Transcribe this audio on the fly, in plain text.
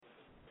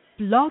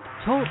Blog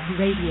Talk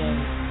Radio.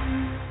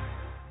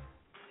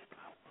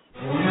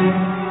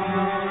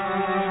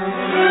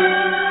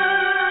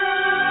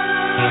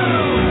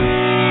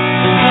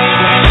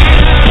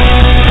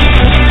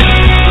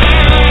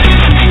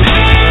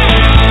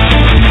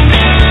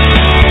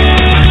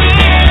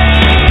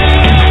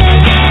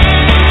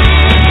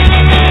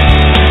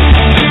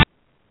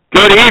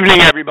 Good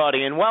evening,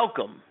 everybody, and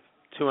welcome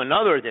to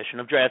another edition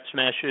of Draft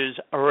Smashers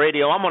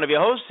Radio. I'm one of your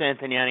hosts,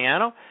 Anthony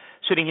Aniano,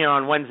 sitting here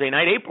on Wednesday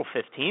night, April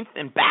 15th,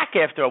 and back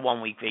after a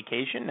one-week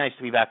vacation. Nice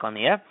to be back on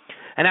the air.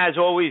 And as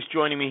always,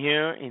 joining me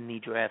here in the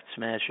Draft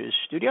Smashers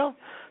studio,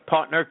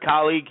 partner,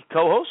 colleague,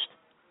 co-host,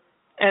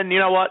 and you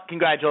know what?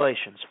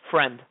 Congratulations,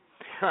 friend,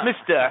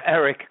 Mr.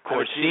 Eric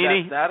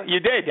Corsini. You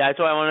did. That's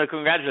why I wanted to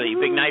congratulate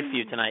you. Big night for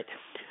you tonight.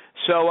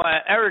 So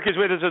Eric is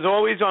with us, as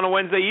always, on a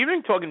Wednesday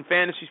evening, talking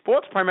fantasy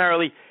sports,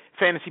 primarily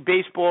fantasy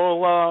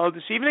baseball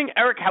this evening.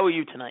 Eric, how are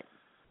you tonight?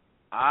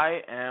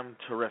 I am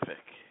terrific.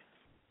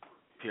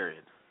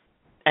 Period.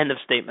 End of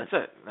statement.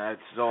 That's it.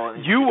 That's all.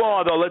 You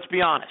are, though. Let's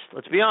be honest.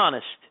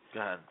 Go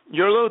ahead.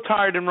 You're a little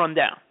tired and run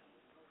down.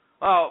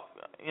 Well,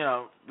 you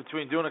know,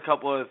 between doing a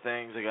couple other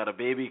things, I got a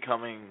baby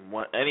coming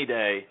any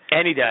day.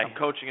 Any day. I'm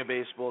coaching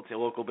a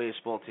local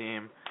baseball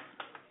team,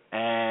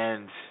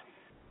 and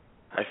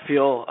I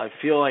feel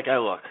like I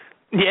look.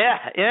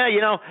 Yeah,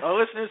 you know. Our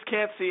listeners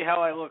can't see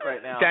how I look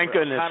right now. Thank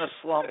goodness. I'm kind of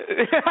slumped.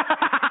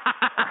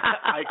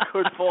 I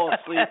could fall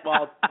asleep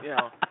while,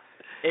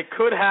 it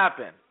could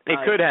happen. It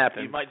could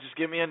happen. You might just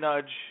give me a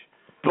nudge,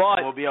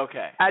 but we'll be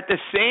okay. At the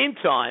same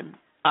time,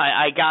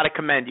 I got to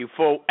commend you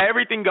for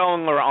everything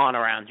going on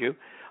around you.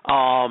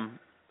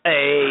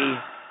 A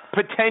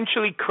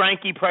potentially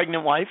cranky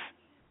pregnant wife.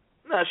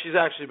 No, she's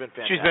actually been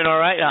fantastic. She's been all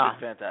right?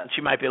 She's been fantastic.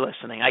 She might be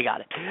listening. I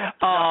got it.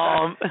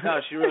 No,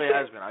 she really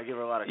has been. I give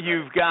her a lot of credit.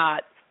 You've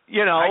got,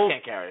 I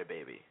can't carry a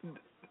baby.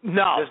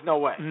 No. There's no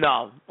way.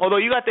 No. Although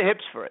you got the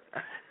hips for it.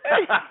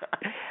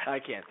 I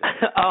can't do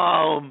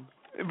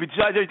it.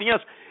 Besides everything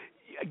else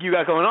you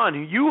got going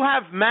on, you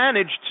have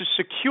managed to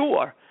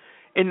secure,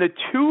 in the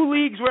two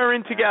leagues we're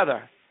in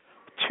together,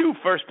 2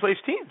 first-place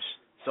teams.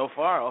 So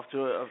far, off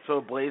to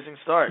a blazing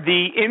start.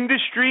 The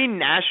industry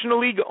National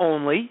League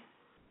only.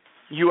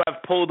 You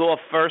have pulled off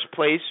first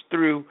place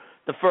through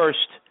the first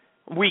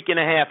week and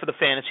a half of the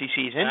fantasy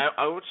season.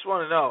 I just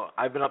want to know,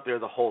 I've been up there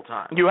the whole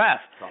time. You have.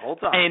 The whole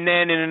time. And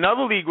then in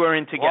another league we're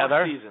in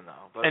together. Long season,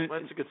 though, but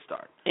it's a good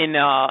start. In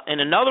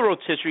another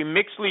rotisserie,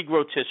 mixed league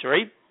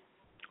rotisserie,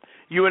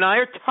 you and I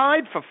are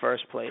tied for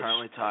first place.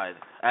 Currently tied,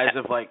 as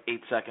of like 8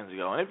 seconds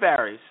ago. And it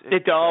varies.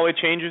 It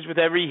changes with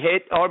every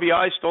hit,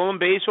 RBI, stolen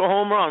base, or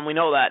home run. We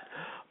know that.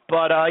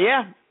 But,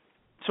 yeah,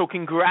 so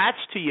congrats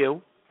to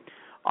you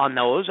on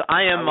those.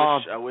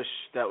 I wish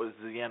that was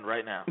the end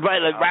right now.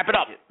 Right, let's wrap it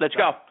up. Let's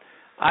go.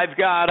 I've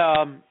got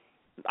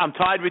I'm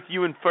tied with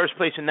you in first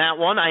place in that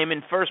one. I am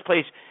in first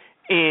place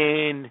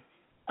in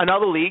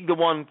another league, the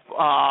one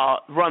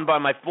run by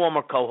my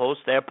former co-host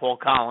there, Paul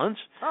Collins.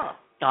 Oh.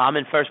 I'm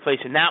in first place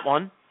in that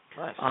one.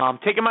 Nice.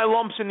 Taking my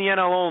lumps in the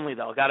NL only,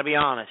 though. Got to be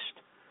honest.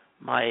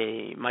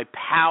 My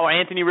power,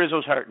 Anthony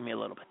Rizzo's hurting me a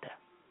little bit there.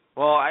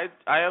 Well, I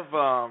have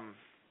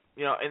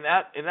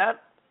in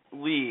that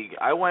league,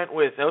 I went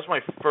with, that was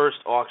my first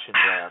auction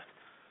draft.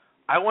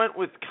 I went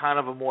with kind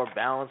of a more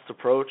balanced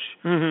approach.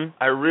 Mm-hmm.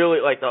 I really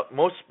the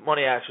most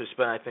money I actually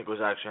spent, I think, was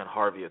actually on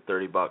Harvey at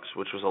 $30,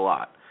 which was a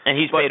lot. And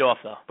he's paid off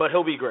though. But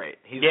he'll be great.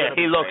 He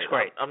looks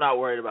great. I'm not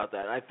worried about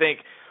that. I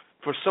think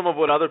for some of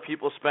what other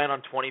people spend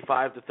on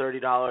 $25 to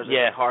 $30, I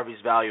think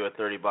Harvey's value at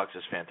 $30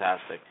 is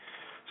fantastic.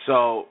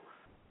 So,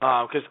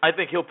 because I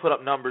think he'll put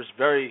up numbers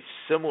very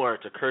similar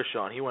to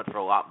Kershaw, and he went for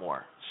a lot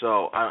more.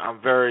 So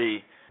I'm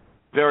very,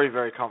 very,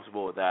 very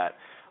comfortable with that.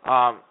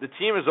 The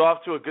team is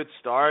off to a good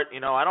start.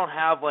 I don't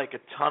have a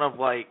ton of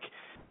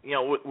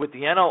with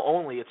the NL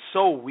only, it's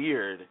so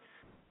weird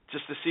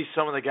just to see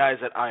some of the guys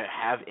that I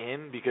have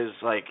in, because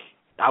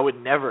you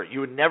would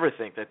never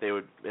think that they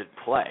would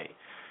play.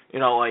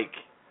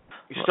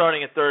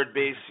 Starting at third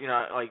base,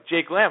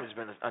 Jake Lamb has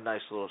been a nice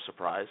little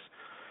surprise.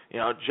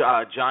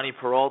 Johnny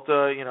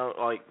Peralta,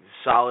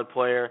 solid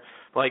player.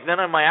 But then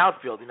in my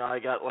outfield, I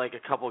got a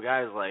couple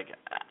guys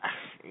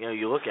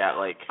you look at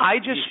I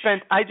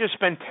just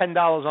spent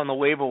 $10 on the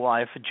waiver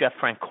wire for Jeff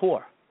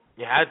Francoeur.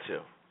 You had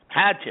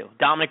to.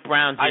 Dominic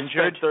Brown's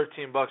injured. I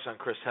spent $13 on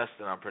Chris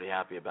Heston. I'm pretty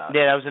happy about it.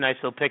 Yeah, that was a nice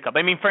little pickup.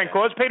 I mean,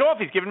 Francoeur's paid off.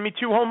 He's given me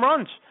 2 home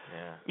runs.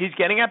 Yeah. He's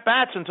getting at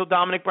bats until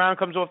Dominic Brown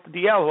comes off the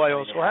DL, who I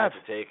also have. To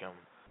take him.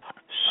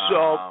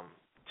 So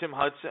Tim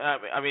Hudson.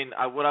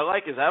 What I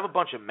like is I have a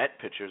bunch of Met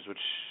pitchers, which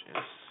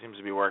seems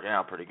to be working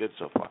out pretty good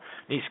so far.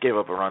 Nice gave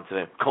up a run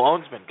today.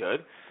 Cologne's been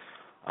good.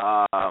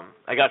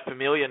 I got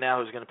Familia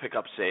now, who's going to pick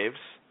up saves,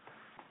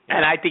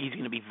 and I think he's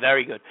going to be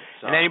very good.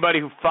 So, and anybody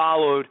who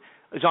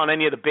is on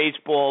any of the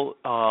baseball,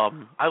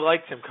 I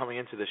liked him coming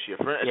into this year,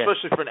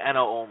 especially for an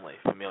NL only.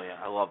 Familia,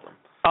 I love him.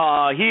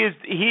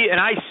 He and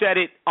I said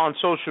it on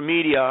social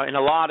media in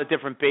a lot of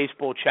different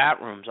baseball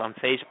chat rooms on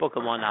Facebook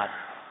and whatnot.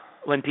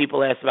 When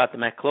people asked about the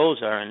Met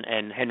closer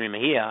and Henry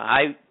Mejia,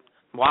 I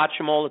watch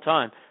him all the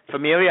time.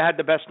 Familia had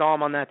the best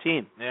arm on that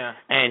team. Yeah.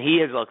 And he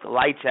has looked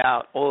lights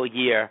out all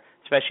year,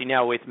 especially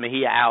now with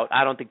Mejia out.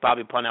 I don't think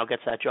Bobby Parnell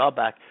gets that job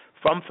back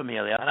from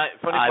Familia. And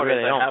funny part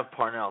is I have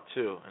Parnell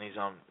too, and he's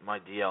on my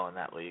DL in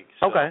that league.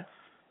 So, okay.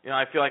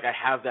 I feel like I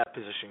have that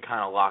position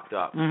kind of locked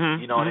up.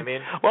 Mm-hmm. You know what I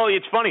mean? Well,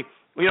 it's funny.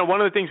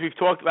 One of the things we've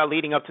talked about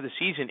leading up to the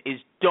season is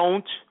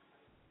don't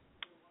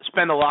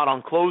spend a lot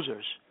on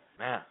closers.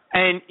 Yeah.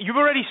 And you've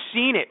already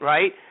seen it,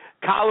 right?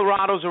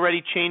 Colorado's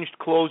already changed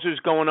closers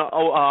going to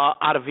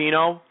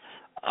Ottavino.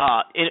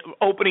 In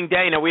opening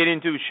day, now we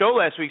didn't do a show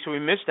last week, so we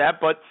missed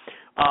that, but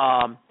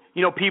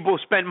people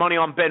spent money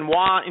on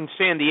Benoit in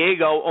San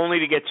Diego only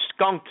to get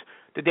skunked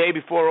the day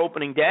before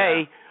opening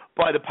day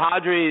by the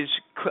Padres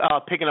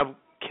picking up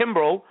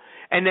Kimbrel.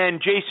 And then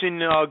Jason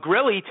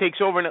Grilli takes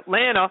over in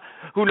Atlanta,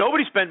 who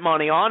nobody spent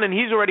money on, and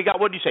he's already got,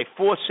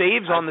 4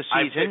 saves on the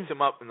season. I picked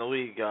him up in the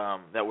league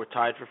that we're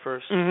tied for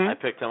first. Mm-hmm. I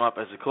picked him up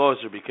as a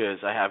closer because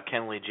I have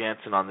Kenley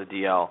Jansen on the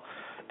DL,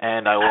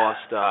 and I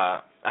lost.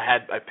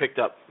 I picked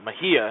up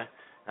Mejia.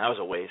 That was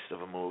a waste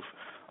of a move.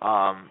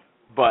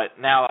 But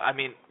now,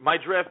 my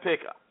draft pick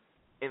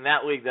in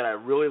that league that I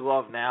really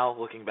love now,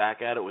 looking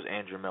back at it, was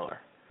Andrew Miller.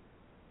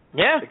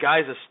 Yeah. The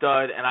guy's a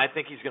stud, and I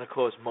think he's going to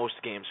close most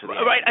games for the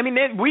Yankees.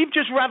 Right. We've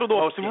just rattled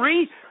off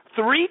three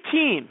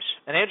teams.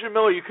 And Andrew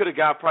Miller, you could have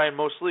got probably in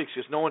most leagues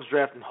because no one's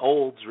drafting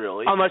holds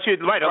really. Unless you're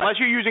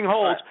using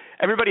holds.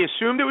 Right. Everybody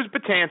assumed it was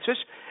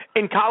Betances.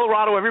 In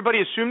Colorado,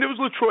 everybody assumed it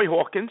was LaTroy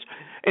Hawkins.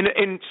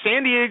 In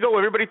San Diego,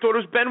 everybody thought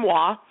it was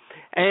Benoit.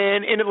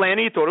 And in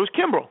Atlanta, you thought it was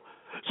Kimbrel.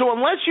 So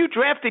unless you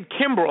drafted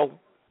Kimbrel,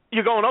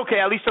 you're going, okay,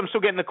 at least I'm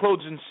still getting the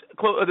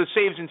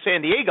saves in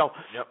San Diego.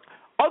 Yep.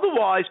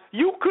 Otherwise,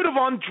 you could have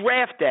on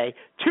draft day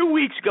 2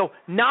 weeks ago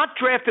not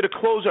drafted a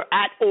closer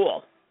at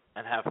all.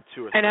 And have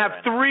two or three. And have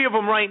three of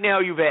them right now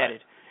you've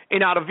added.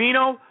 In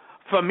Ottavino,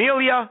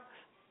 Familia,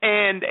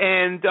 and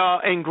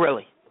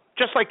Grilli.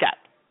 Just like that.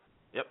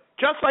 Yep.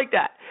 Just like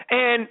that.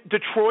 And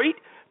Detroit,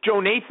 Joe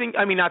Nathan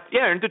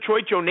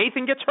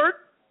gets hurt.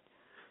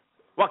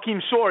 Joakim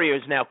Soria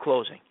is now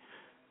closing.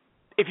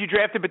 If you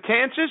drafted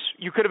Betances,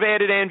 you could have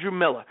added Andrew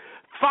Miller.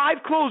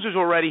 5 closers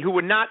already who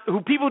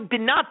people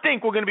did not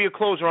think were going to be a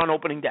closer on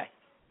opening day.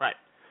 Right.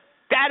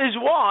 That is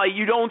why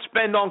you don't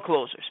spend on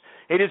closers.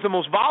 It is the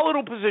most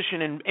volatile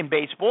position in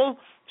baseball,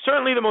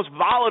 certainly the most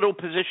volatile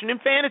position in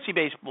fantasy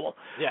baseball.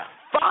 Yeah.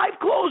 5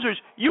 closers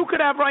you could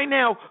have right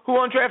now who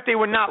on draft day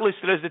were not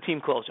listed as the team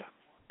closer.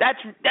 That's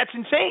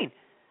insane.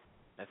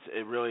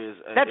 It really is.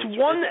 That's it's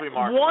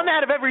one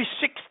out of every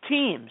 6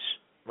 teams.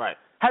 Right.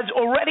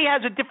 Already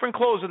has a different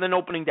closer than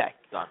opening day.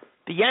 Done.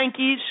 The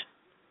Yankees,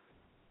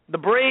 the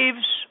Braves,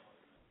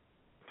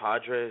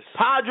 Padres,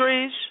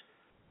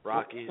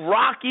 Rockies.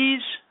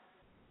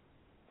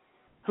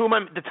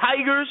 The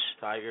Tigers.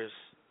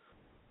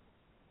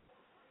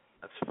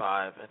 That's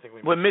 5. I think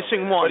we're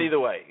missing one. But either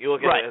way, you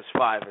look at it as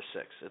 5 or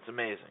 6. It's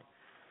amazing.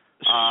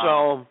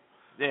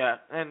 Yeah,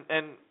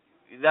 and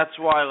that's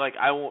why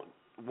I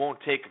won't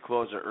take a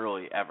closer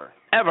early ever.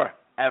 Ever.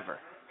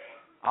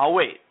 I'll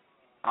wait,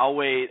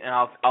 and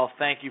I'll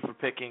thank you for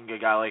picking a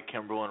guy like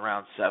Kimbrel in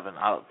round 7.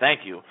 I'll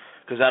thank you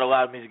because that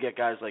allowed me to get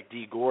guys like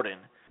D. Gordon,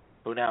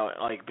 who now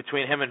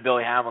between him and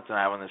Billy Hamilton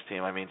I have on this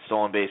team.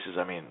 Stolen bases.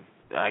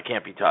 I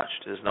can't be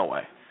touched. There's no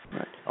way.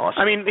 Right.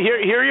 Awesome.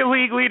 Here are your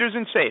league leaders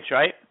in safes,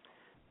 right?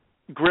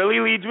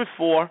 Grilli leads with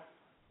 4,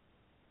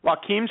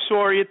 Joakim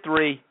Soria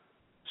 3,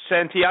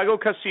 Santiago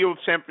Castillo of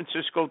San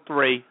Francisco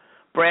 3,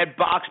 Brad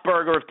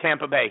Boxberger of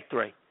Tampa Bay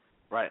 3.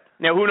 Right.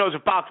 Now, who knows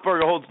if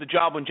Boxberger holds the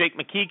job when Jake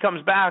McKee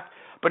comes back,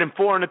 but in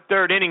 4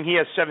 1/3 inning, he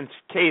has 7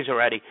 Ks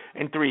already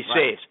and 3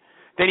 saves.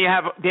 Then you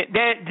have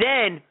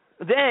then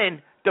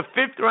the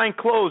 5th-ranked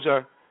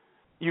closer,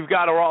 you've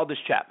got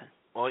Aroldis Chapman.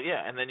 Well,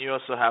 yeah, and then you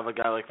also have a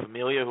guy like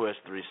Familia who has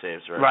 3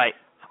 saves already. Right.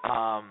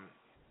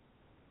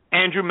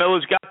 Andrew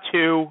Miller's got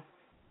 2,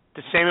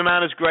 the same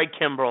amount as Greg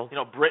Kimbrel.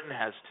 Britton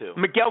has 2.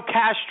 Miguel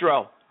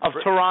Castro of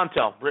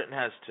Toronto. Britton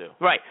has 2.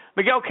 Right.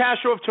 Miguel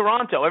Castro of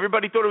Toronto.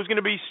 Everybody thought it was going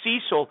to be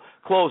Cecil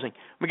closing.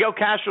 Miguel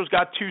Castro's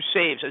got 2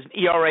 saves, an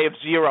ERA of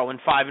 0 in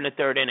 5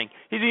 1/3 inning.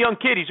 He's a young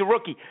kid. He's a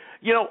rookie.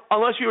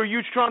 Unless you're a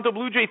huge Toronto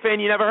Blue Jay fan,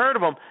 you never heard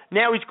of him.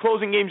 Now he's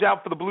closing games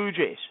out for the Blue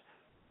Jays.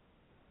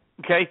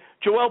 Okay,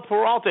 Joel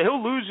Peralta,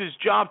 he'll lose his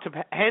job to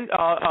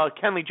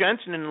Kenley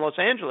Jensen in Los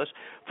Angeles.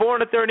 4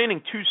 1/3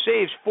 inning, 2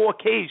 saves, 4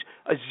 Ks,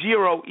 a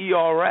 0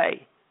 ERA.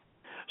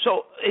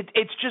 So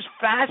it's just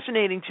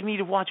fascinating to me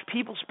to watch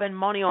people spend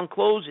money on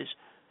closes.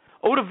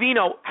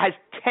 Ottavino has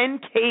 10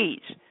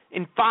 Ks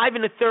in 5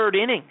 1/3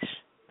 innings.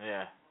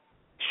 Yeah.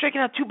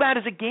 Striking out too bad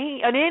as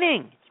an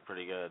inning. It's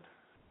pretty good.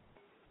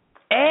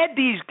 Add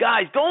these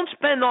guys. Don't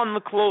spend on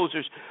the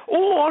closers.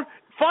 Or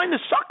find the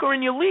sucker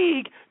in your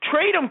league,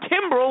 trade him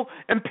Kimbrel,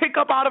 and pick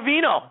up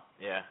Ottavino.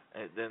 Yeah,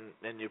 and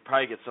then you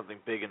probably get something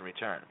big in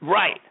return.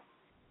 Right.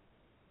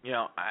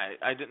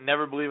 I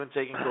never believe in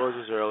taking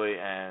closers early,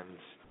 and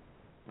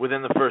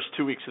within the first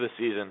 2 weeks of the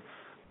season,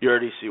 you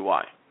already see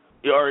why.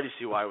 You already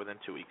see why within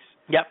 2 weeks.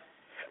 Yep.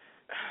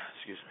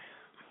 Excuse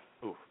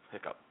me. Ooh,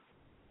 hiccup.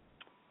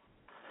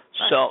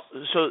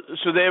 Nice.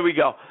 So there we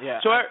go. Yeah.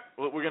 So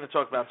we're going to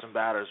talk about some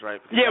batters,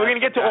 right? Yeah, we're going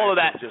to get to all of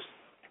that.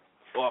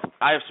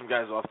 I have some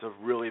guys off to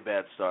really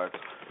bad starts,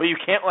 but you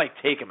can't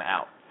take them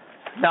out.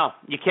 No,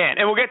 you can't.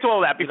 And we'll get to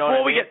all of that.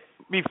 Before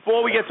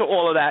we get to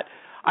all of that,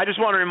 I just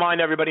want to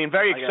remind everybody, I'm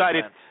very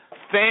excited.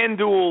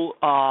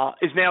 FanDuel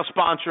is now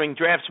sponsoring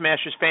Draft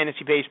Smashers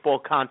Fantasy Baseball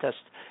Contest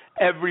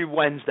every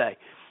Wednesday.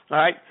 All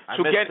right? I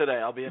missed today.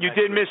 I'll be in You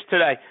did miss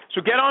today.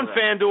 So get on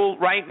FanDuel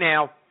right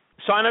now.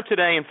 Sign up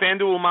today, and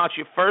FanDuel will match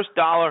your first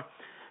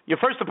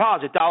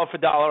deposit, dollar for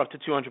dollar, up to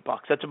 $200.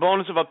 That's a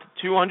bonus of up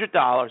to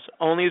 $200.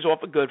 Only is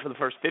offered good for the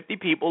first 50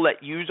 people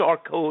that use our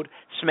code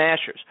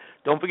SMASHERS.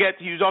 Don't forget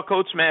to use our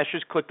code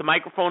SMASHERS. Click the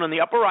microphone on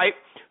the upper right.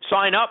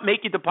 Sign up,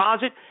 make your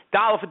deposit.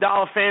 Dollar for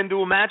dollar,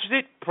 FanDuel matches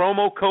it.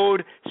 Promo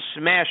code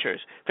SMASHERS.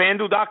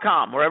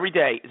 FanDuel.com, where every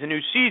day is a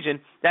new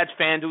season. That's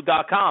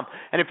FanDuel.com.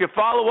 And if you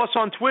follow us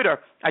on Twitter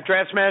at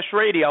Draft Smash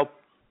Radio,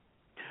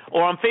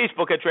 or on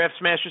Facebook at Draft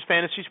Smashers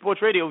Fantasy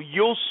Sports Radio,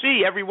 you'll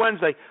see every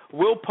Wednesday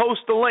we'll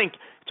post the link.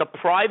 It's a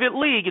private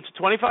league. It's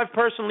a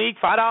 25-person league,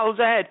 $5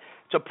 a head.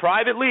 It's a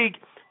private league.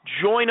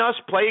 Join us,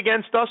 play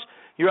against us.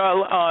 You're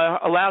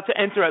allowed to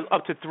enter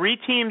up to 3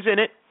 teams in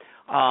it.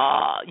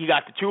 You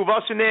got the 2 of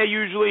us in there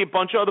usually, a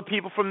bunch of other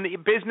people from the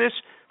business,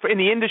 in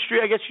the industry,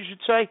 I guess you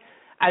should say,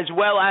 as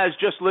well as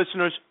just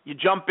listeners. You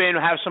jump in,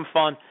 have some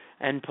fun,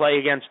 and play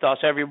against us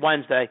every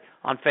Wednesday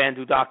on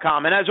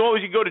FanDuel.com. And as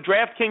always, you go to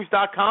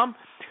DraftKings.com.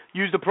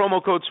 Use the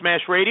promo code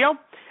SMASHRadio,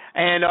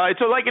 and it's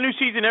like a new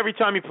season every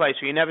time you play,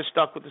 so you're never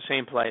stuck with the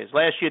same players.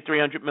 Last year,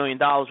 $300 million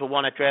were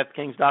won at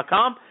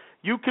DraftKings.com.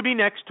 You could be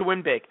next to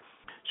win big.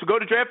 So go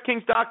to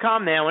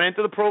DraftKings.com now and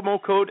enter the promo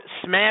code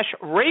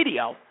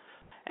SMASHRadio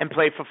and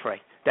play for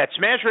free. That's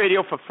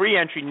SMASHRadio for free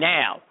entry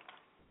now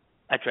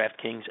at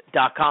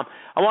DraftKings.com.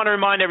 I want to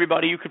remind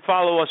everybody, you could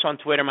follow us on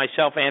Twitter,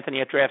 myself,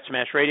 Anthony, at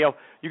DraftSmashRadio.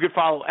 You could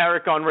follow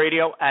Eric on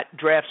radio at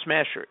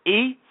DraftSmasherE.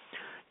 You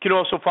can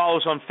also follow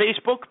us on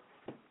Facebook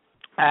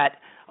at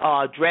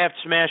Draft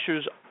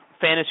Smashers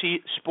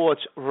Fantasy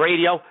Sports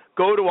Radio.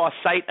 Go to our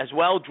site as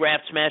well,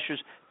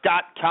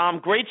 DraftSmashers.com.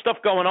 Great stuff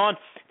going on.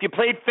 If you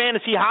played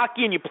fantasy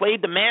hockey and you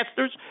played the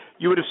Masters,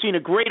 you would have seen a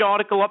great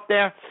article up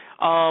there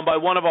by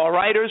one of our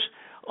writers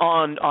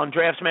on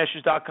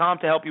DraftSmashers.com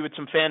to help you with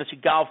some fantasy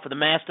golf for the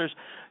Masters.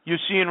 You're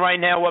seeing right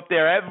now up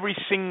there every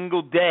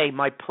single day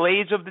my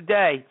plays of the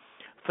day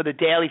for the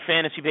daily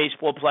fantasy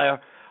baseball player,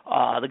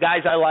 the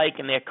guys I like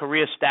and their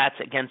career stats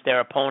against their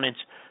opponents.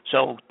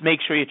 So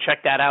make sure you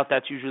check that out.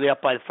 That's usually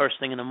up by the first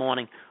thing in the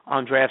morning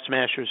on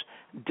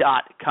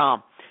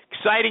DraftSmashers.com.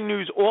 Exciting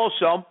news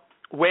also,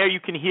 where you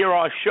can hear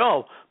our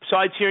show,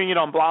 besides hearing it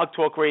on Blog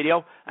Talk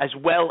Radio, as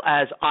well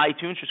as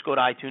iTunes. Just go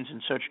to iTunes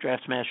and search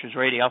Draft Smashers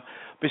Radio.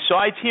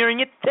 Besides hearing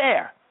it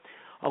there,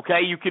 okay,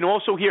 you can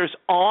also hear us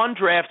on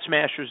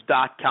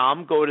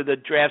DraftSmashers.com. Go to the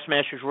Draft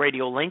Smashers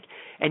Radio link,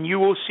 and you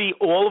will see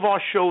all of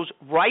our shows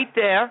right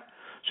there.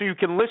 So you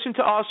can listen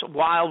to us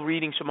while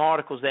reading some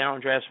articles there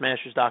on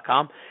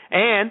DraftSmashers.com.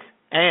 And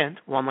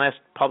one last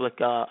public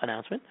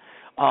announcement.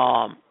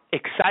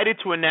 Excited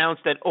to announce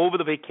that over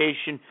the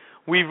vacation,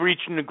 we've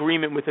reached an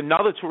agreement with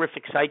another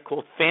terrific site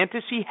called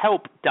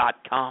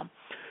FantasyHelp.com.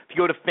 If you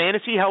go to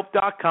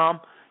FantasyHelp.com,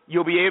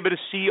 you'll be able to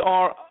see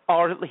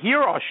hear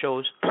our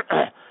shows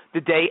the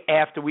day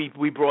after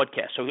we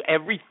broadcast. So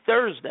every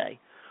Thursday,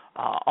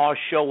 our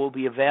show will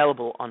be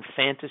available on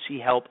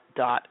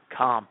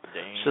FantasyHelp.com.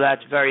 So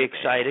that's very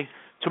exciting.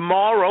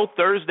 Tomorrow,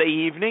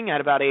 Thursday evening at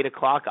about 8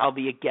 o'clock, I'll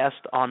be a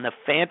guest on the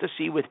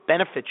Fantasy with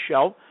Benefits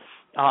show.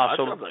 That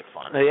sounds like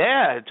fun.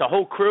 Yeah, it's a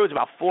whole crew. It's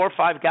about 4 or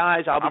 5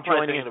 guys. I'll be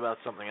joining. Thinking about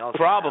something else.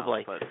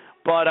 Probably.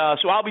 But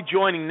so I'll be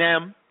joining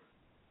them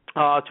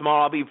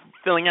tomorrow. I'll be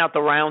filling out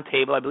the round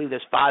table. I believe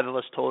there's 5 of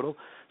us total.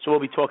 So we'll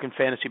be talking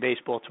fantasy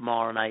baseball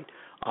tomorrow night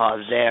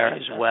there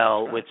as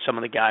well with some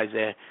of the guys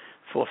there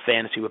for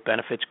Fantasy with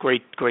Benefits.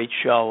 Great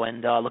show,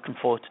 and looking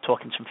forward to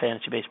talking some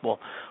fantasy baseball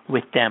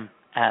with them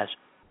as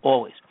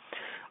always.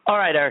 All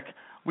right, Eric,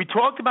 we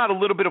talked about a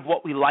little bit of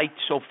what we liked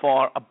so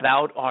far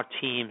about our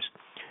teams,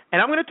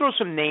 and I'm going to throw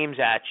some names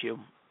at you.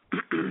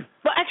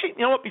 But actually,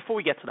 you know what, before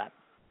we get to that,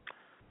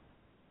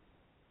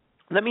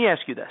 let me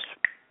ask you this.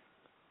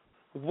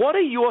 What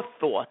are your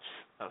thoughts?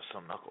 That was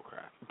some knuckle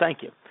crack.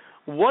 Thank you.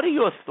 What are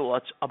your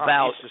thoughts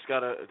about?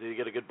 Did he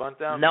get a good bunt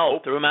down? No,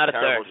 threw him out of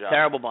third.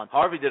 Terrible bunt.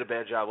 Harvey did a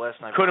bad job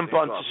last night. Couldn't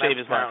bunt to save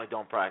his life. Apparently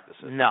don't practice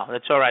it. No,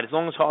 that's all right. As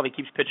long as Harvey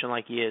keeps pitching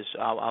like he is,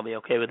 I'll be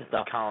okay with it,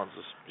 though. Collins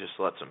just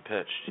lets him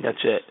pitch. Jeez.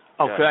 That's it.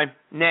 Okay.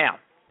 Now,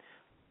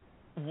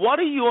 what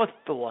are your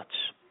thoughts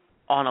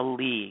on a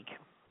league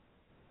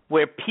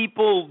where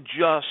people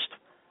just,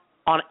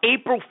 on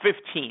April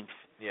 15th,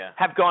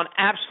 have gone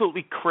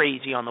absolutely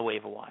crazy on the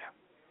waiver wire?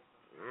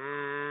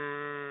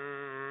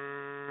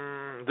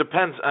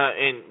 Depends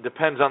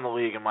on the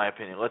league, in my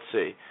opinion. Let's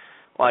see.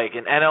 Like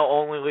an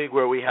NL-only league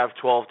where we have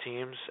 12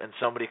 teams and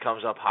somebody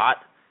comes up hot,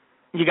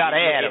 you got to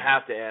add them. You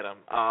have to add them.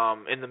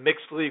 In the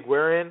mixed league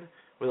we're in,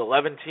 with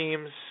 11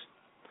 teams,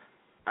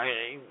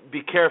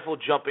 be careful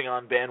jumping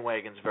on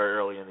bandwagons very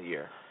early in the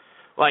year.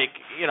 Like,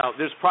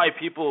 there's probably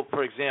people,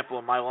 for example,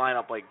 in my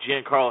lineup, like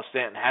Giancarlo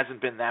Stanton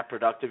hasn't been that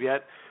productive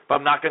yet, but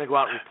I'm not going to go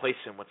out and replace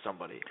him with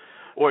somebody.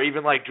 Or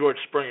even like George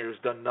Springer, who's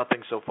done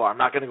nothing so far. I'm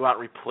not going to go out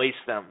and replace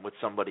them with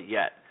somebody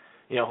yet,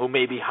 who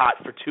may be hot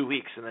for 2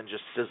 weeks and then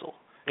just sizzle.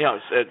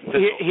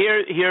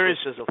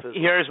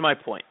 Here's my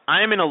point.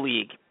 I'm in a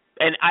league,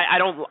 and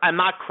I'm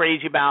not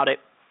crazy about it.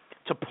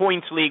 It's a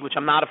points league, which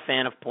I'm not a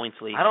fan of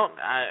points league.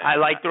 I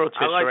like the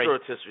rotisserie. I like the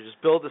rotisserie.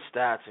 Just build the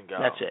stats and go.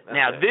 That's it.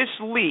 This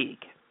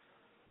league,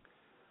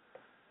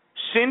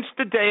 since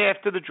the day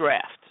after the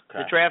draft,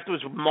 the draft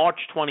was March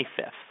 25th.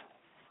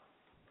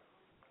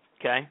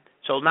 Okay?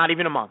 So not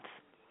even a month.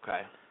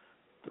 Okay.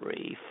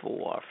 3,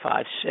 4,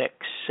 5, 6,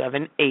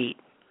 7, 8,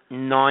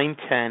 9,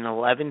 10,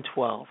 11,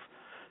 12,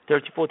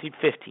 13, 14,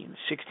 15,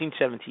 16,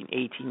 17,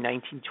 18,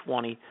 19,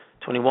 20,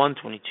 21,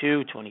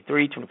 22,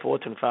 23, 24,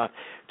 25,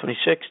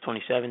 26,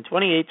 27,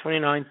 28,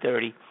 29,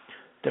 30,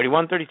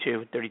 31,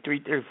 32,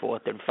 33, 34,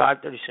 35,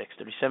 36,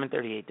 37,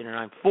 38,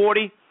 39,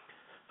 40,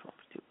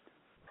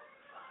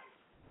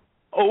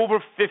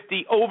 over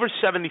 50, over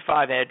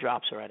 75 ad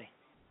drops already.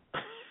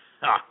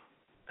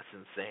 That's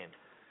insane.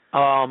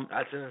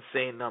 That's an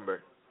insane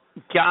number.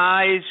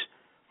 Guys,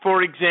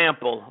 for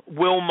example,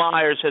 Will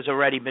Myers has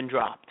already been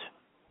dropped.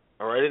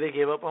 Already they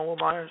gave up on Will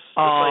Myers?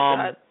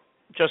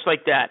 Just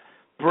like that.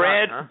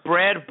 Brad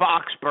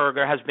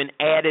Boxberger has been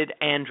added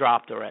and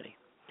dropped already.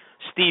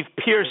 Steve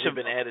Pearce has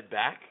been added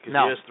back? Because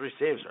no. he has 3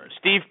 saves already.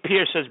 Steve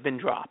Pearce has been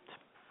dropped.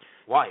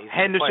 Why? He's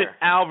Henderson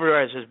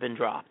Alvarez has been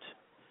dropped.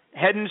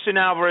 Henderson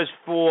Alvarez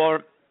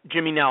for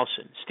Jimmy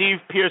Nelson. Steve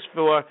Pearce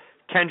for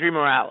Kendry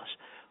Morales.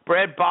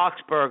 Brad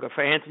Boxberger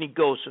for Anthony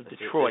Gose of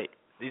Detroit.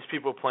 These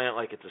people are playing it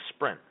like it's a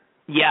sprint.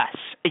 Yes,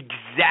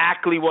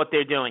 exactly what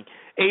they're doing.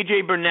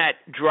 A.J. Burnett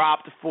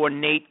dropped for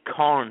Nate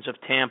Carnes of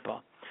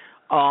Tampa.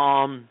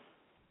 And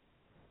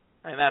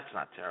that's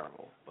not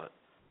terrible, but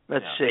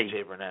let's see.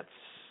 A.J. Burnett's,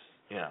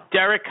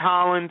 Derek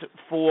Holland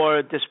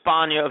for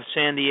Despaigne of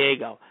San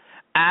Diego.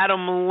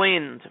 Adam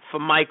Lind for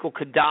Michael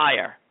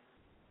Kadire.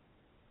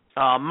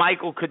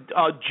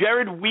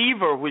 Jared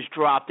Weaver was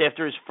dropped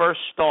after his first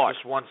start.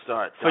 Just one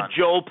start. For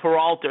Joe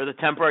Peralta, the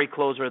temporary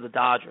closer of the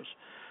Dodgers.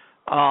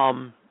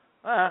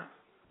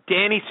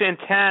 Danny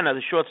Santana,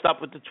 the shortstop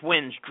with the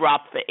Twins,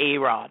 dropped for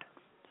A-Rod.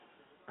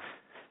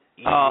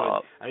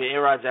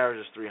 A-Rod's average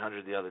was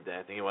 300 the other day.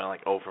 I think he went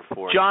like 0 for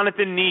 4.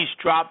 Jonathan Neese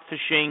dropped for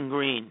Shane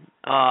Green.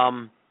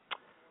 Kyle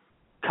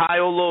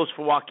Lose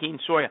for Joaquin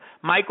Soria.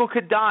 Michael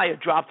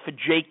Kadire dropped for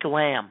Jake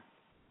Lamb.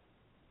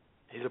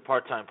 He's a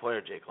part-time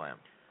player, Jake Lamb.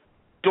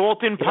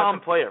 Dalton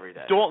doesn't play every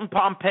day. Dalton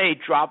Pompey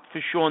dropped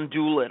for Sean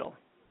Doolittle.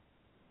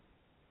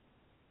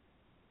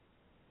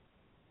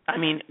 I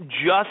mean,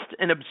 just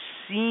an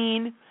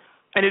obscene,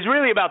 and there's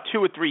really about 2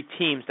 or 3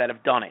 teams that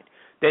have done it.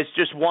 There's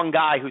just one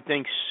guy who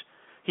thinks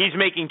he's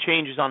making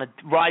changes on it,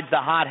 rides the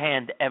hot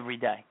hand every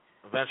day.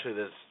 Eventually,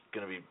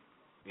 you're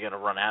going to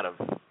run out of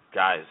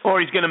guys. Or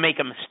he's going to make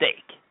a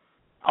mistake,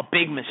 a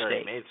big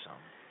mistake. He made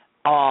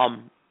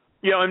some.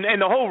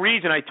 And the whole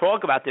reason I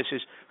talk about this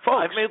is,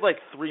 folks, I've made like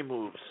 3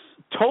 moves.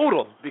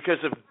 Total. Because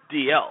of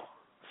DL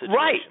situations.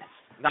 Right.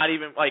 Not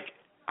even,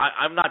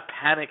 I'm not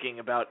panicking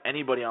about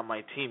anybody on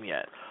my team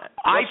yet.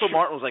 Russell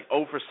Martin was like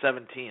 0 for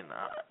 17.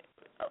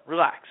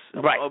 Relax.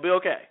 Right. I'll be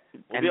okay.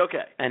 We'll be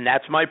okay. And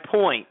that's my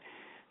point.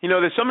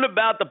 There's something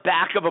about the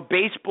back of a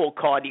baseball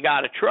card you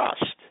got to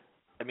trust.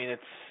 I mean,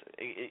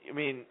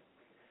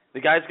 the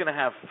guy's going to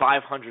have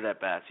 500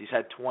 at-bats. He's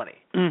had 20.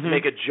 Mm-hmm. To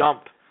make a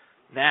jump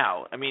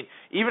now. I mean,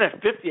 even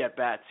at 50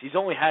 at-bats, he's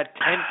only had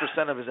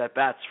 10% of his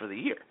at-bats for the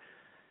year.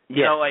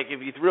 You know, if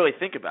you really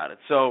think about it.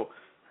 So,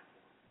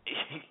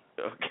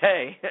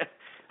 okay,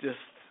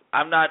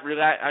 I'm not really,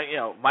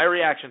 my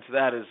reaction to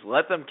that is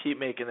let them keep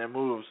making their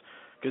moves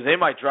because they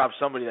might drop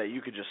somebody that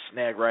you could just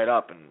snag right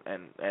up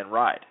and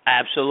ride.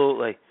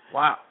 Absolutely.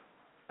 Wow.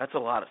 That's a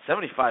lot of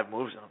 75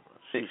 moves.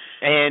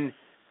 And,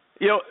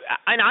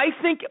 and I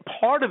think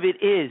part of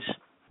it is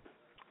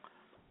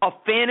a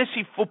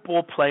fantasy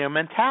football player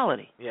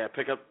mentality. Yeah,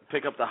 pick up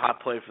the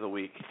hot play for the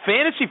week.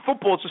 Fantasy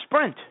football is a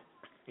sprint.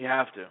 You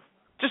have to.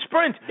 It's a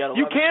sprint.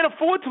 You can't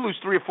afford to lose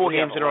 3 or 4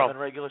 games in a row.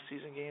 11 regular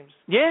season games?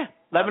 Yeah,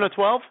 11 or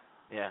 12.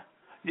 Yeah.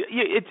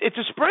 It's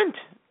a sprint.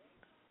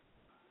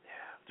 Yeah.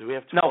 Do we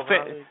have 12? No,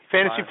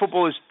 fantasy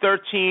football is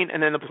 13,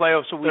 and then the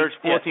playoffs are weeks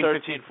 14,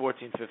 13,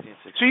 14, 15,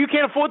 16. So you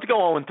can't afford to go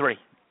 0-3.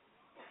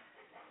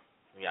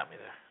 You got me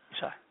there.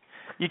 Sorry.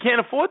 You can't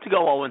afford to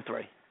go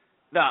 0-3.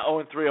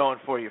 No, 0-3,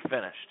 0-4, you're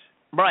finished.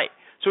 Right.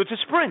 So it's a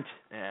sprint.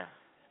 Yeah.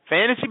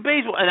 Fantasy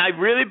baseball, and I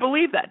really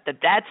believe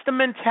that's the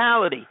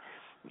mentality,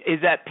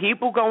 is that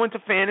people go into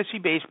fantasy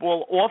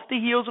baseball off the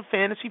heels of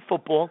fantasy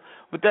football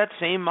with that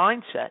same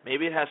mindset.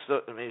 Maybe it has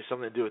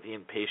something to do with the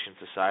impatient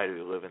society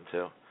we live in,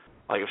 too.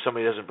 Like, if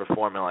somebody doesn't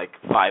perform in,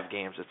 5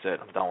 games, that's it.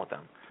 I'm done with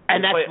them.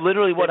 And that's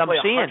literally what I'm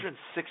seeing.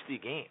 160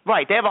 games.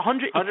 Right. They have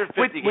 150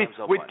 games.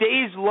 With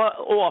days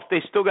off,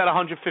 they still got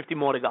 150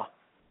 more to go.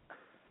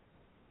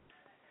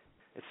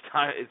 It's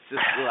time. It's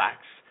just relax.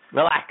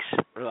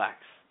 Relax.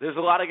 There's a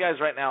lot of guys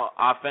right now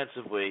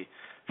offensively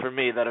for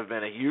me that have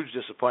been a huge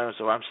disappointment.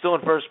 So I'm still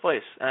in first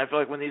place, and I feel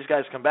like when these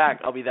guys come back,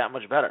 I'll be that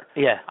much better.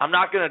 Yeah. I'm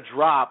not going to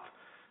drop,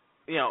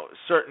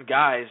 certain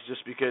guys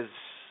just because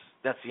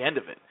that's the end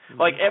of it. Mm-hmm.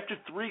 Like after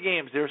 3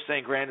 games, they were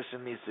saying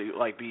Granderson needs to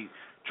be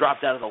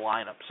dropped out of the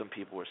lineup. Some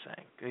people were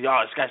saying,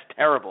 "Oh, this guy's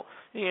terrible."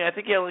 Yeah, I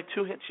think he had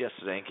 2 hits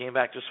yesterday and came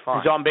back just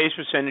fine. His on-base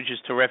percentage is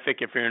terrific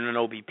if you're in an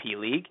OBP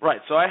league.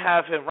 Right. So I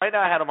have him right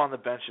now. I had him on the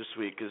bench this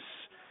week,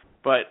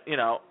 but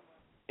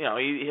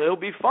he'll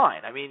be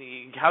fine. I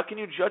mean, how can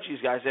you judge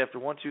these guys after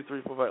 1, 2,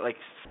 3, 4, 5,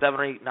 7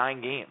 or 8,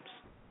 9 games?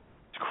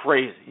 It's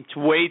crazy. It's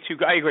way too.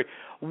 I agree.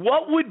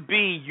 What would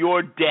be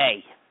your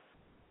day?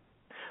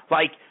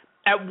 Like,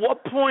 at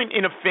what point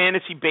in a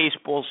fantasy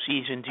baseball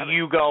season do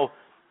you go,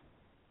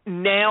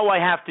 now I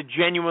have to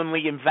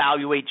genuinely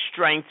evaluate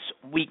strengths,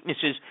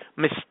 weaknesses,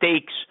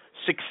 mistakes,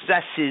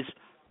 successes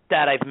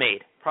that I've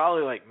made?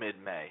 Probably like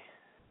mid-May.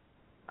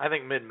 I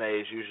think mid-May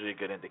is usually a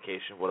good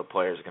indication of what a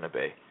player is going to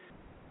be.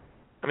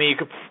 I mean, you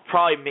could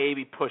probably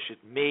maybe push it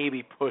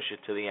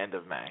to the end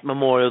of May.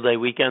 Memorial Day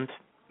weekend?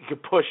 You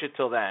could push it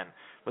till then.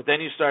 But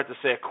then you start to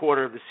say a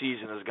quarter of the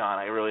season is gone.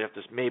 I really have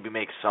to maybe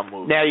make some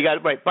moves. Now you got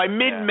it right. By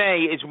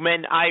mid-May is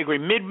when I agree.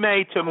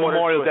 Mid-May to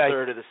Memorial Day. A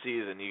third of the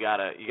season, you got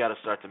to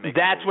start to make.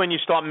 That's when you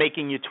start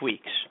making your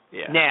tweaks.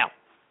 Yeah. Now,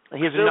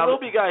 here's there another. Will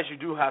be guys you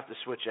do have to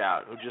switch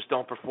out who just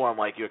don't perform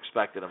like you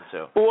expected them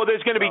to. Well,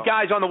 there's going to be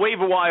guys on the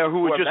waiver wire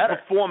who are just better.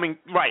 performing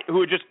right.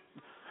 Who are just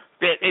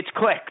it's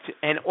clicked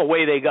and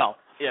away they go.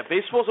 Yeah,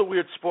 baseball's a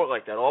weird sport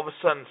like that. All of a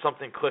sudden,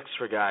 something clicks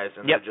for guys,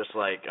 and they're just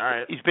like, all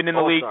right, he's been in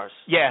the league.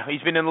 Yeah,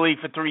 he's been in the league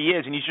for 3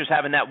 years, and he's just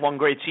having that one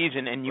great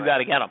season, and you got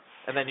to get him.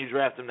 And then you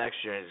draft him next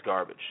year, and he's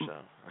garbage. So.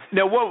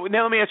 Now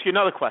let me ask you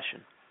another question.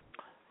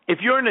 If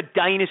you're in a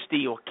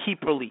dynasty or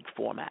keeper league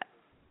format,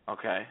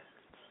 okay,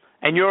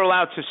 and you're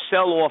allowed to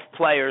sell off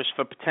players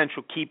for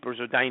potential keepers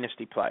or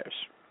dynasty players,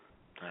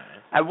 all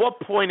right. At what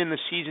point in the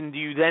season do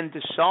you then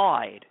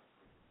decide,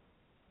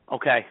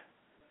 okay,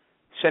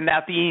 send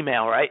out the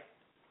email, right?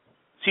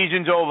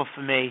 Season's over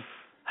for me.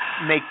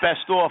 Make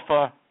best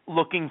offer.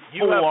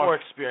 You have more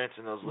experience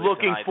in those leagues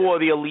looking than I for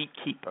do. the elite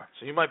keeper.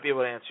 So you might be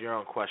able to answer your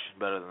own question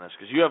better than this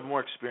because you have more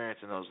experience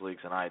in those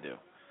leagues than I do.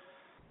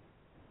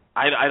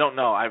 I don't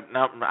know. I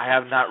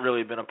have not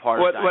really been a part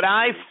of that. What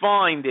I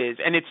find is,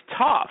 and it's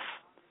tough.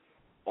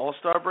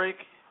 All-Star break?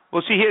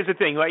 Well, see, here's the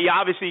thing. Right?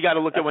 Obviously, you got to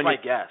look at when my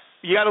guess.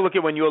 You got to look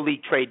at when your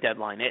league trade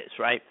deadline is,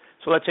 right?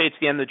 So let's say it's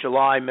the end of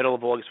July, middle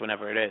of August,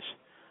 whenever it is.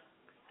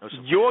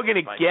 You're going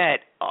to get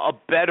a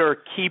better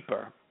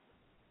keeper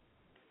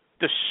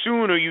the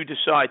sooner you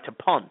decide to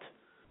punt.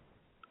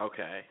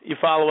 Okay. You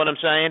follow what I'm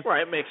saying?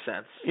 Right, it makes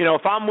sense.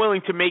 If I'm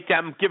willing to make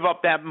that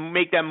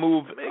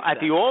move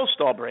at the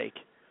All-Star break,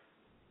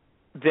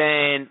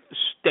 then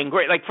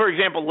great. Like, for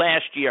example,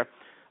 last year,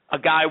 a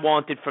guy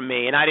wanted from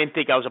me, and I didn't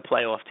think I was a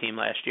playoff team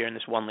last year in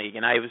this one league,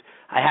 and I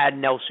had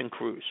Nelson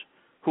Cruz,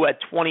 who had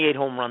 28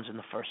 home runs in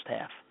the first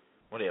half.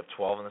 What do you have,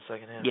 12 in the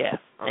second half? Yeah,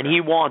 okay. And he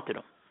wanted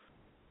him.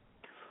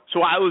 So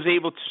I was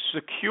able to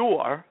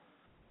secure,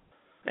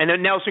 and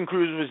then Nelson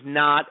Cruz was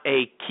not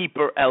a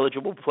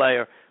keeper-eligible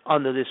player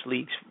under this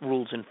league's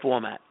rules and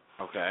format.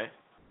 Okay.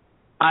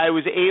 I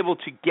was able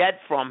to get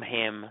from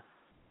him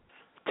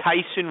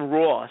Tyson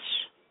Ross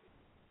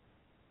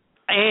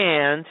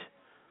and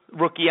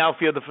rookie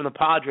outfielder from the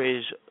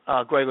Padres,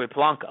 Gregory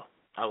Polanco.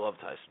 I love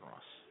Tyson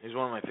Ross. He's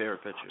one of my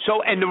favorite pitchers.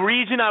 So, and the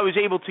reason I was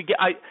able to get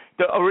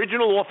the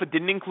original offer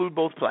didn't include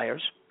both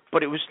players,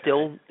 but it was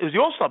still it was the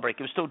All-Star break.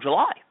 It was still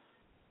July.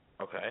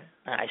 Okay.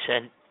 And I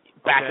said,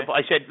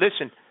 I said,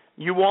 listen,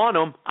 you want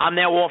him. I'm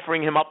now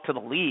offering him up to the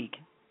league.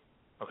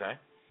 Okay.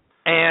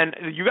 And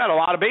you got a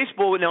lot of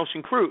baseball with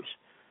Nelson Cruz.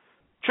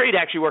 Trade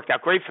actually worked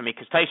out great for me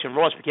because Tyson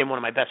Ross became one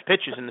of my best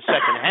pitchers in the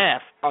second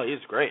half. Oh, he's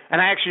great. And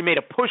I actually made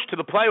a push to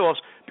the playoffs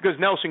because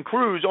Nelson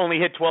Cruz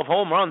only hit 12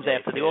 home runs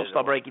after the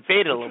All-Star break. He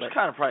faded a little bit. Which was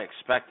kind of probably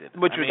expected.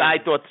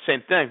 I thought the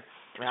same thing.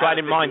 So I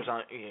didn't mind.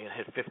 He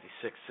hit 56,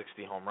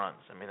 60 home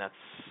runs. I mean, that's...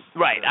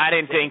 Right. I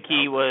didn't think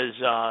he was,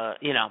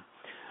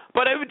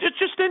 But it's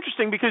just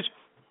interesting because,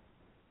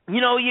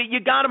 you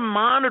got to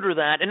monitor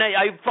that. And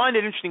I find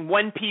it interesting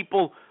when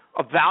people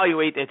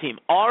evaluate their team.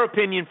 Our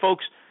opinion,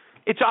 folks,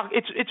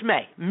 it's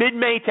May.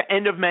 Mid-May to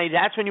end of May,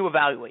 that's when you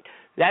evaluate.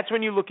 That's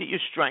when you look at your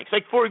strengths.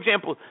 Like, for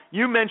example,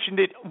 you mentioned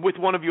it with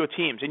one of your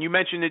teams, and you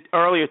mentioned it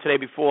earlier today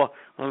before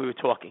when we were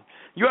talking.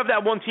 You have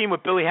that one team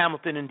with Billy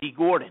Hamilton and Dee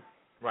Gordon.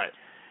 Right.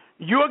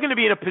 You're going to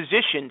be in a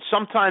position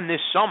sometime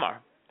this summer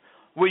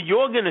where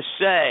you're going to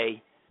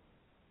say,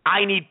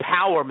 I need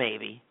power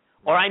maybe,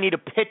 or I need a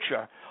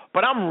pitcher,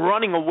 but I'm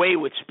running away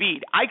with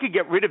speed. I could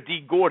get rid of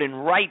Dee Gordon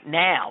right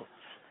now.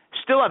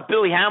 Still have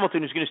Billy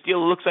Hamilton, who's going to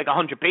steal, looks like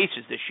 100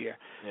 bases this year.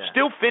 Yeah.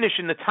 Still finish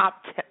in the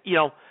top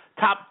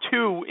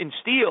 2 in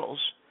steals,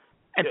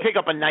 and pick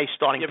up a nice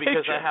starting pitcher. Yeah,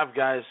 because I have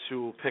guys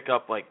who pick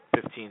up like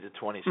 15 to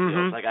 20 steals.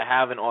 Mm-hmm. Like I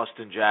have an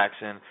Austin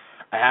Jackson,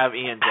 I have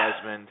Ian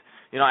Desmond.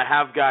 I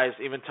have guys,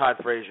 even Todd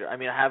Frazier. I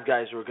mean, I have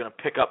guys who are going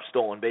to pick up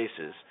stolen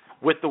bases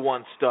with the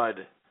one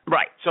stud.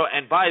 Right. So,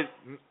 and by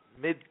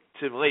mid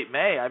to late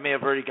May, I may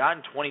have already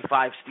gotten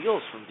 25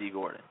 steals from Dee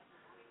Gordon.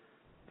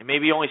 and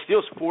maybe he only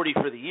steals 40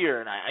 for the year,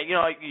 and you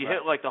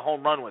hit like the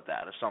home run with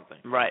that or something.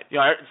 Right.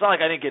 It's not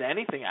like I didn't get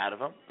anything out of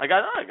him. I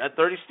got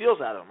 30 steals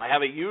out of him. I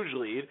have a huge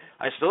lead.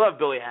 I still have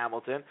Billy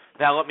Hamilton.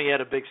 Now let me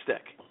hit a big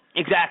stick.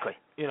 Exactly.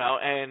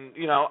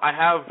 I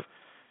have,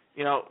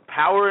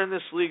 power in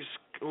this league's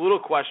a little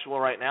questionable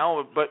right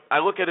now, but I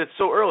look at it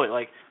so early.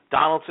 Like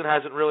Donaldson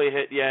hasn't really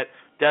hit yet.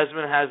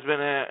 Desmond hasn't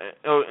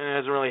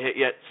really hit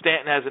yet.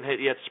 Stanton hasn't hit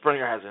yet.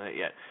 Springer hasn't hit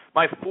yet.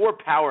 My 4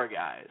 power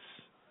guys,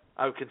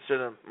 I would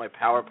consider my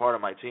power part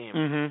of my team.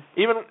 Mm-hmm.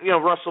 Even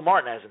Russell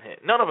Martin hasn't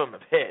hit. None of them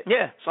have hit.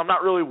 Yeah. So I'm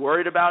not really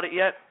worried about it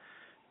yet.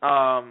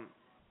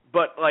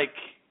 But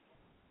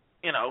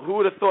who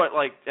would have thought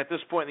at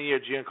this point in the year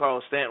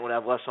Giancarlo Stanton would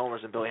have less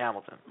homers than Billy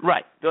Hamilton?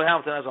 Right. Billy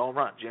Hamilton has a home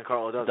run.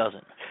 Giancarlo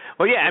doesn't.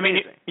 Well, yeah. I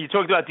mean, you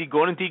talked about D.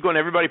 Gordon. D. Gordon.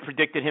 Everybody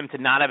predicted him to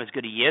not have as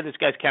good a year. This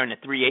guy's carrying a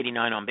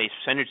 389 on base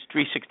percentage,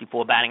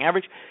 364 batting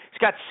average. He's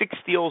got 6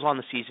 steals on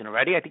the season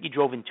already. I think he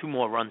drove in 2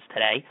 more runs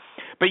today.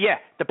 But yeah,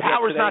 the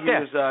power's not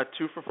there. He was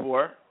 2 for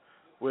 4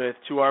 with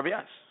 2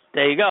 RBIs.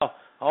 There you go.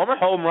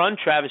 Home run.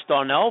 Travis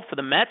Darnell for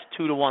the Mets.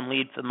 2-1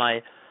 lead for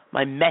my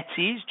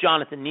Metsies.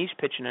 Jonathan Neese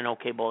pitching an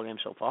okay ball game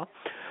so far.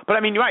 But,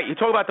 I mean, you're right. You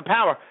talk about the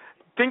power.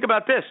 Think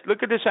about this.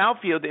 Look at this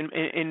outfield.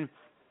 Here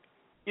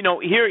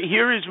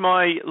is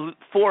my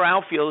 4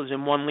 outfielders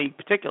in one league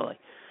particularly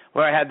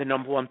where I had the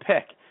number 1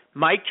 pick.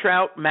 Mike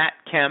Trout, Matt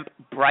Kemp,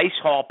 Bryce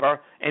Harper,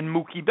 and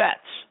Mookie Betts.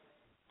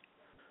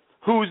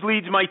 Who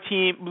leads my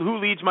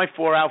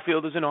 4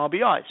 outfielders in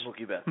RBIs?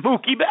 Mookie Betts.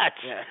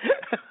 Yeah.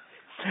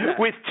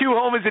 With 2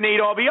 homers and 8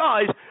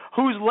 RBIs.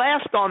 Who's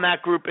last on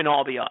that group in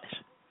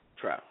RBIs?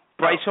 Trout.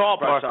 Bryce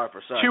Harper.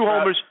 Sorry. 2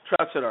 homers.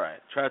 Trout's hit all right.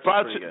 Trout's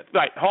pretty good.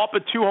 Right. Harper,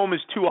 2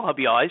 homers, 2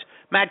 RBIs.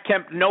 Matt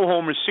Kemp, no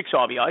homers, 6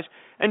 RBIs.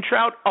 And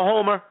Trout, a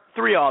homer,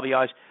 3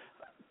 RBIs.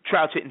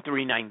 Trout's hitting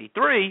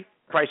 393.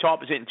 Bryce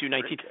Harper's hitting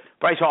 219.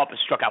 Bryce Harper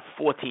struck out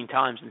 14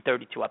 times in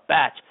 32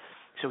 at-bats.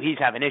 So he's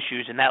having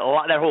issues, and that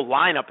whole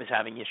lineup is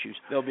having issues.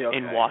 They'll be okay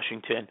in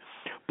Washington.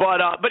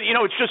 But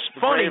it's just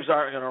funny. The Braves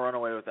aren't going to run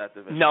away with that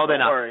division. No, they're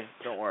not.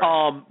 Don't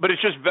worry. But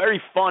it's just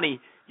very funny.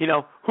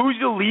 Who's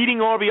the leading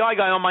RBI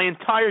guy on my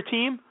entire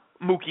team?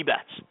 Mookie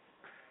Betts.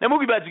 Now,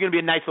 Mookie Betts is going to be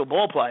a nice little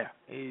ball player.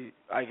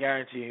 I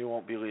guarantee you he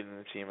won't be leading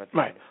the team at the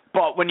end.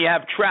 But when you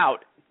have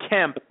Trout,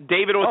 Kemp,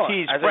 David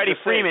Ortiz, Freddie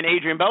Freeman,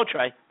 Adrian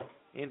Beltre.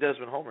 Ian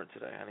Desmond homered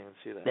today. I didn't even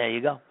see that. There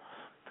you go.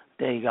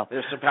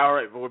 There's some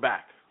power, but we're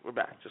back. We're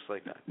back, just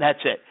like that.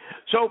 That's it.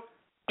 So, all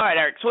right,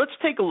 Eric, so let's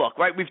take a look,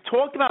 right? We've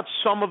talked about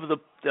some of the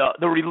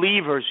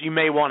relievers you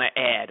may want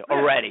to add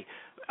already.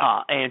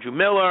 Andrew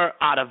Miller,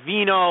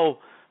 Ottavino,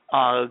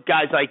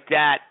 guys like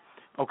that,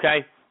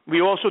 okay?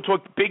 We also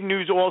talked big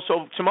news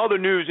also, some other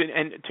news,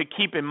 and to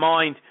keep in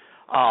mind,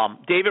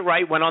 David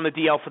Wright went on the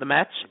DL for the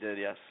Mets. He did,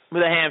 yes.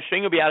 With a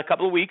hamstring. He'll be out a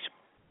couple of weeks.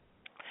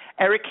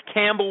 Eric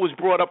Campbell was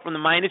brought up from the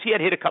minors. He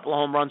had hit a couple of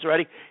home runs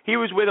already. He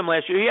was with him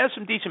last year. He has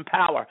some decent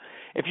power.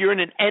 If you're in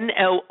an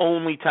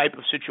NL-only type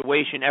of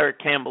situation, Eric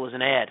Campbell is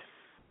an ad.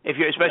 If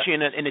you're especially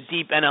in a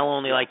deep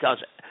NL-only like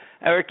us,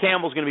 Eric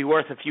Campbell's going to be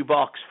worth a few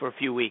bucks for a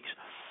few weeks.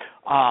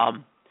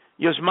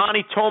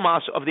 Yasmani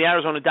Tomas of the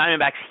Arizona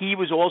Diamondbacks, he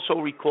was also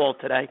recalled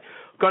today.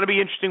 Going to be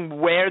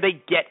interesting where they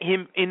get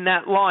him in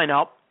that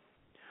lineup.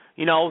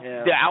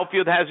 The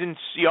outfield has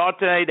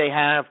Inciarte, they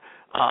have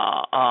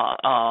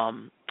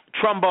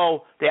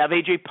Trumbo, they have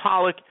A.J.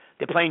 Pollock,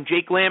 they're playing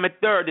Jake Lamb at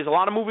third. There's a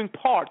lot of moving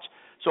parts,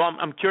 so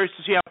I'm curious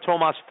to see how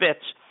Tomas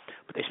fits.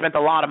 But they spent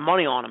a lot of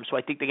money on him, so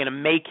I think they're going to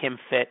make him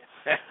fit.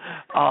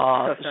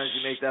 Sometimes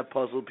you make that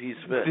puzzle piece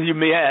fit.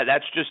 Yeah,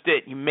 that's just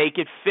it. You make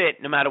it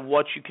fit no matter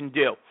what you can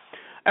do.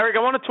 Eric, I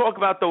want to talk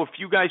about, though, a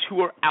few guys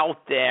who are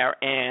out there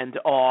and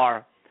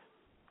are,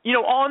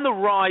 on the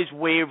rise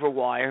waiver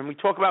wire. And we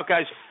talk about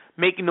guys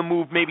making the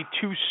move maybe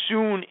too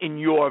soon in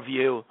your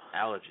view.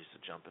 Allergies are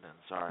jumping in.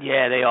 Sorry.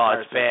 Yeah, they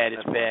are. It's bad.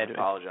 I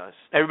apologize.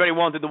 Everybody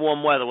wanted the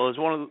warm weather. Well,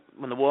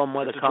 when the warm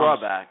weather comes. It's a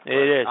drawback.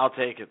 It is. I'll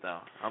take it,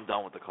 though. I'm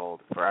done with the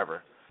cold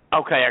forever.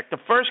 Okay, Eric. The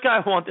first guy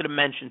I wanted to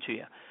mention to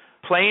you,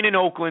 playing in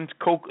Oakland,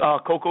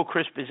 Coco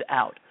Crisp is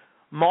out.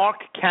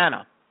 Mark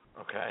Canha.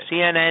 Okay.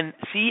 Canha.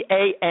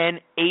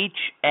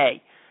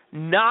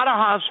 Not a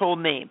household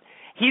name.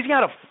 He's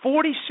got a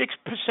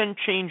 46%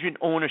 change in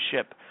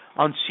ownership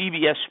on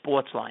CBS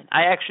Sportsline.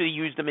 I actually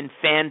used him in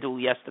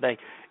FanDuel yesterday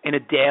in a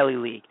daily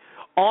league.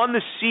 On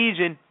the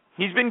season,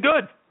 he's been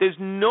good. There's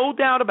no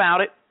doubt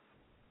about it.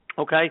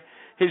 Okay?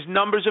 His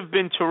numbers have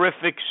been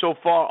terrific so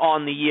far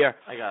on the year.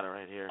 I got it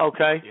right here.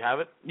 Okay. You have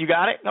it? You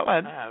got it? Go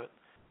ahead. I have it.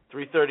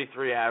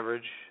 333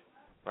 average,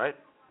 right?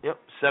 Yep.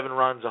 7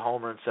 runs, a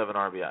homer, and 7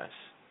 RBIs.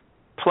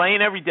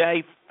 Playing every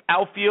day.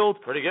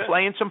 Outfield. Pretty good.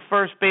 Playing some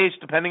first base,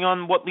 depending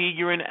on what league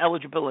you're in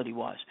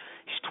eligibility-wise.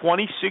 He's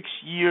 26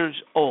 years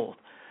old.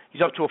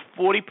 He's up to a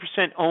 40%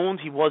 owned.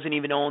 He wasn't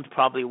even owned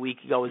probably a week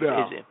ago.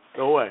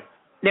 No way.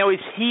 Now, is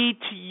he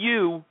to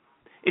you,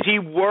 is he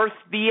worth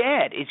the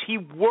ad? Is he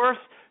worth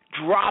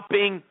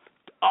dropping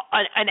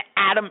an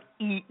Adam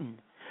Eaton,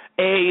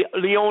 a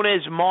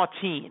Leonys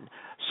Martin,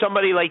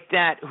 somebody like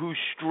that who's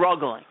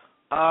struggling?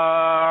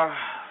 I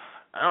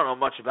don't know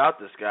much about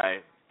this guy.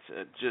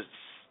 Just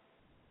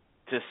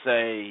to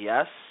say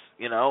yes.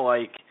 You know,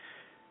 like,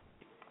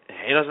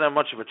 he doesn't have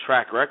much of a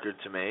track record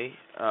to me.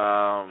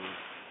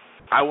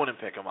 I wouldn't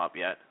pick him up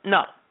yet.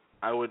 No.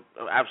 I would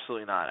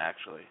absolutely not,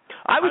 actually.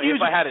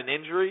 If I had an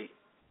injury,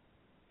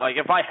 like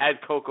if I had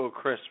Coco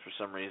Crisp for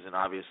some reason,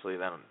 obviously,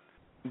 then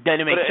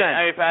it makes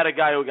sense. If I had a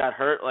guy who got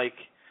hurt, like,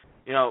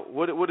 you know,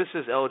 what is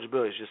his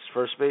eligibility? Is just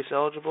first base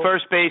eligible?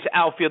 First base,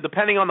 outfield,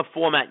 depending on the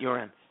format you're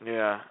in.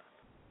 Yeah.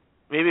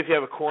 Maybe if you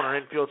have a corner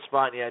infield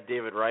spot and you had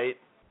David Wright,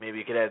 maybe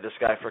you could add this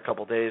guy for a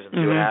couple days and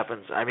see what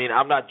happens. I mean,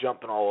 I'm not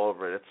jumping all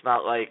over it. It's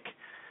not like,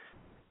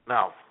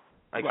 no.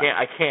 I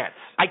can't.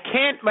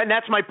 And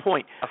that's my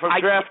point. From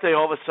draft day,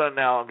 all of a sudden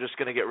now I'm just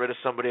going to get rid of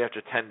somebody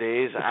after 10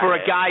 days. For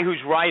a guy who's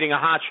riding a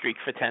hot streak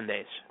for 10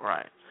 days.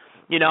 Right.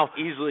 You know,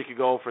 easily could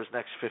go for his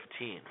next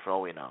 15, for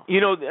all we know.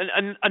 You know,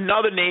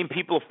 another name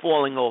people are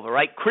falling over,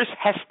 right? Chris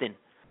Heston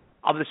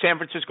of the San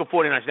Francisco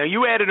 49ers. Now,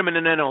 you added him in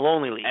an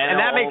NL-only league, and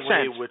that makes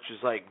sense. Which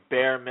is like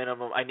bare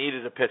minimum. I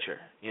needed a pitcher,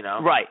 you know?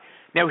 Right.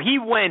 Now, he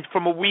went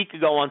from a week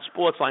ago on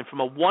Sportsline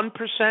from a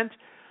 1%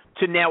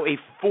 to now a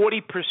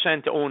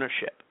 40%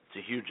 ownership.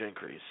 It's a huge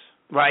increase.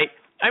 Right?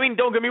 I mean,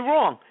 don't get me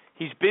wrong.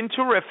 He's been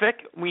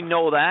terrific. We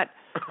know that.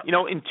 You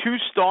know, in 2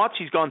 starts,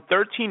 he's gone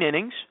 13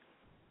 innings.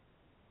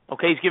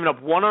 Okay, he's given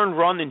up 1 earned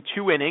run in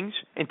 2 innings,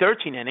 in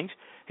 13 innings.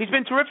 He's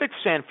been terrific for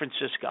San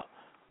Francisco.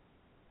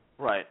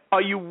 Right.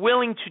 Are you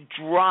willing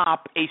to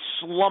drop a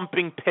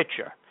slumping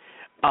pitcher?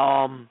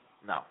 No.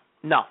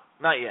 No.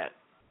 Not yet.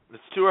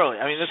 It's too early.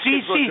 I mean, this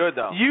kid's look good,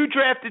 though. You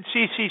drafted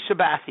CC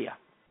Sabathia.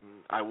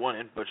 I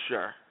wouldn't, but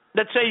sure.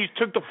 Let's say you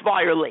took the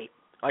flyer late.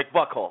 Like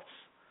Buchholz.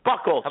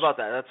 Buchholz. How about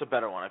that? That's a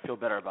better one. I feel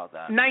better about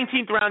that.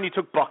 19th round, you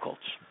took Buchholz.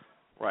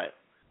 Right.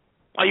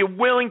 Are you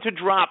willing to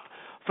drop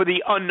for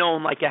the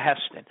unknown like a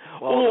Heston?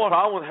 Well, the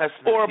problem with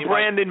Heston or is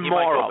Brandon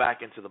Morrow. He might go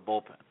back into the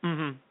bullpen.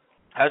 Mm-hmm.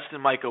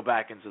 Heston might go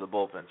back into the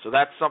bullpen. So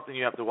that's something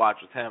you have to watch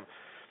with him.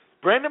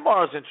 Brandon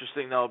Morrow's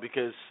interesting, though,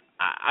 because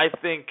I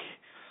think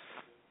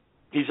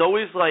he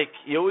always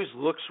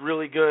looks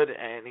really good,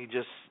 and he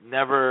just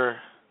never,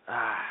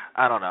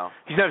 I don't know.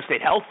 He's never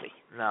stayed healthy.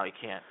 No, he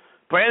can't.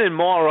 Brandon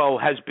Morrow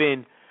has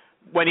been,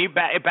 when he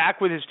back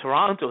with his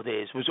Toronto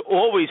days, was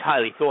always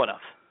highly thought of.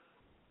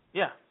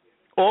 Yeah.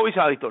 Always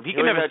highly thought. He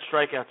never had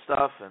strikeout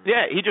stuff.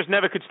 Yeah, he just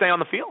never could stay on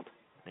the field.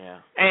 Yeah.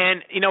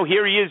 And, you know,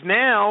 here he is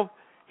now.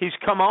 He's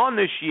come on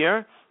this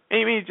year.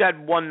 And he's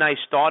had one nice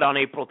start on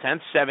April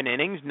 10th, 7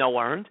 innings, no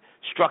earned.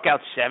 Struck out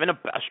 7, a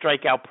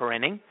strikeout per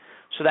inning.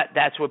 So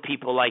that's what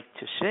people like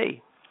to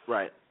see.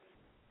 Right.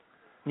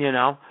 You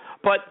know?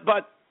 But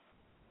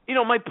you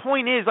know, my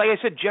point is, like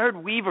I said, Jared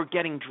Weaver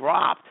getting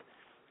dropped.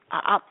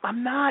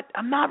 I'm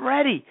not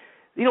ready.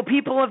 You know,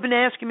 people have been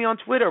asking me on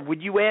Twitter,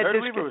 would you add Jared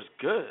this? Weaver was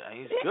good.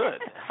 He's good.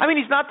 I mean,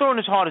 he's not throwing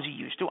as hard as he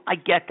used to. I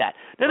get that.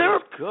 Now,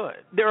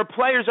 there are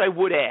players I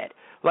would add,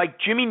 like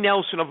Jimmy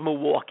Nelson of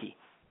Milwaukee.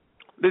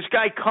 This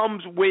guy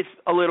comes with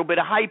a little bit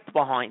of hype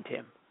behind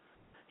him.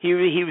 He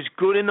was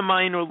good in the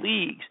minor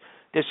leagues.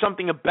 There's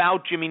something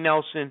about Jimmy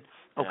Nelson,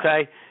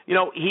 okay? Yeah. You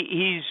know,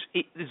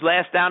 his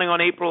last outing on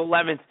April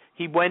 11th,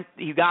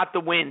 he got the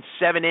win,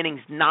 7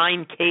 innings,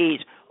 9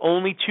 Ks,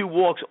 only 2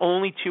 walks,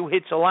 only 2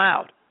 hits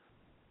allowed.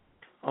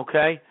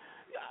 Okay?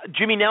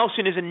 Jimmy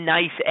Nelson is a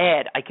nice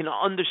add. I can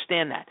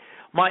understand that.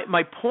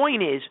 My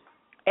point is,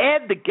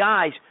 add the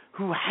guys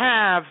who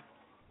have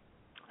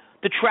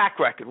the track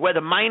record, whether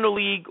minor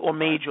league or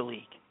major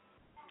league.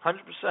 100%.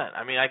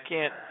 I mean, I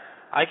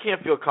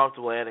can't feel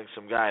comfortable adding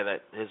some guy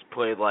that has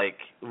played like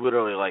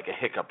literally like a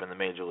hiccup in the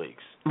major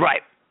leagues.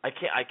 Right. I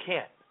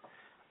can't.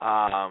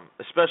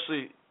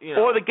 Especially, you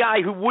know, or the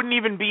guy who wouldn't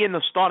even be in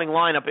the starting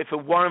lineup if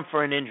it weren't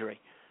for an injury.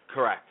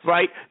 Correct.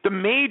 Right? The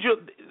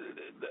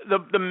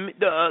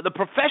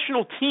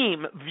professional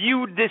team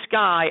viewed this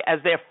guy as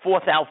their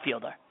 4th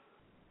outfielder.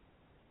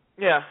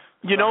 Yeah.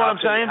 You know what I'm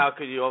saying? How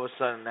could you all of a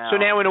sudden now? So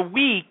now in a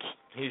week,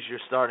 he's your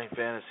starting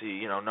fantasy,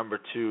 you know, number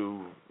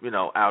 2, you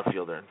know,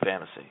 outfielder in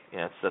fantasy.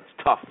 Yeah, that's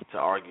tough to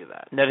argue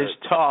that. That is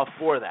tough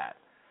for that.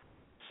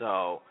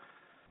 So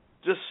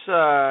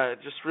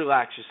just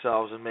relax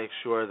yourselves and make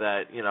sure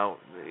that, you know,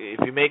 if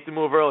you make the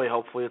move early,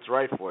 hopefully it's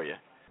right for you.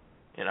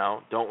 You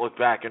know, don't look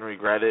back and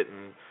regret it.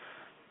 And,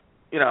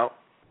 you know,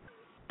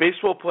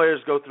 baseball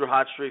players go through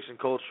hot streaks and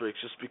cold streaks.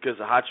 Just because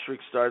a hot streak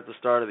started at the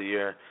start of the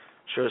year,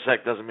 sure as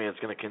heck doesn't mean it's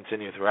going to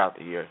continue throughout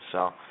the year.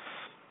 So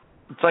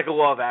it's like a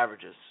law of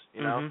averages,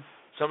 you know. Mm-hmm.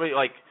 Somebody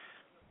like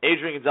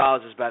Adrian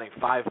Gonzalez is batting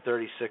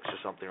 .536 or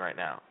something right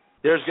now.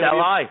 There's going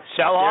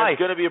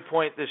to be a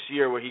point this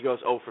year where he goes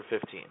 0 for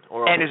 15.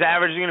 And his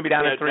average is going to be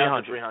down at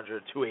 300.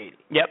 280.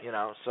 Yep. You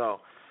know,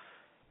 so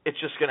it's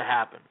just going to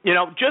happen. You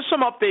know, just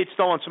some updates,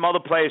 though, on some other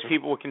players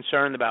people were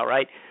concerned about,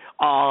 right?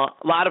 A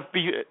lot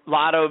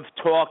of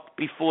talk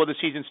before the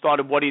season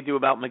started, what do you do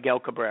about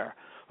Miguel Cabrera?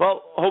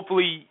 Well,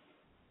 hopefully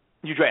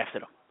you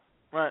drafted him.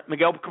 Right.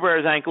 Miguel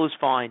Cabrera's ankle is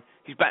fine.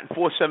 He's batting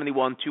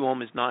 .471, 2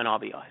 homers, 9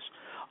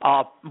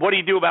 RBIs. What do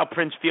you do about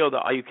Prince Fielder?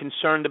 Are you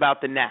concerned about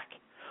the neck?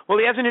 Well,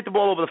 he hasn't hit the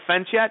ball over the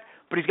fence yet,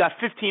 but he's got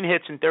 15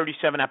 hits and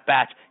 37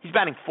 at-bats. He's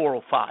batting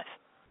 .405.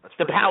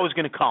 The power's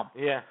going to come.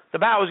 Yeah. The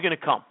power's going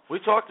to come. We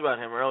talked about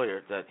him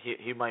earlier, that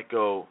he might be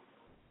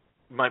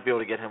able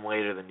to get him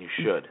later than you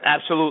should.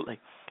 Absolutely.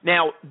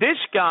 Now, this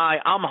guy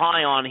I'm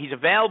high on. He's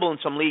available in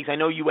some leagues. I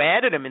know you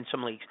added him in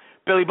some leagues.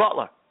 Billy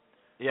Butler.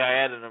 Yeah,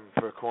 I added him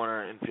for a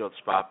corner infield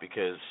spot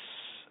because,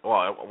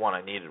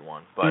 I needed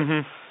one, but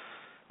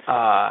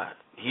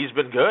he's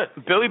been good.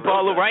 Billy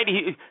Butler, right?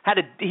 He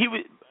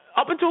was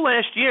up until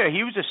last year.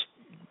 He was a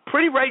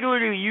pretty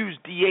regularly used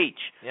DH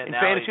in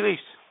fantasy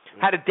leagues.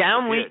 Had a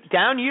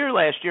down year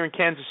last year in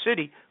Kansas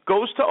City.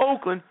 Goes to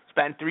Oakland. He's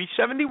batting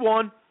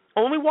 .371.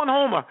 Only one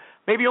homer.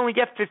 Maybe only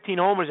get 15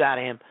 homers out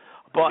of him.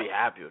 But I'd be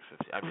happy with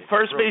 50.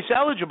 First base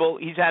eligible.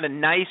 He's had a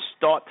nice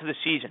start to the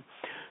season.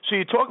 So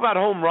you talk about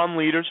home run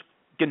leaders.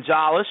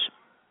 Gonzalez.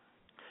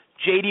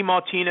 J.D.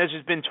 Martinez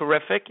has been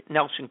terrific.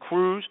 Nelson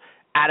Cruz.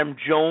 Adam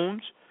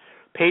Jones.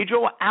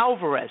 Pedro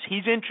Alvarez.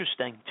 He's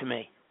interesting to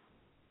me.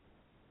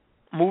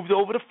 Moved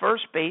over to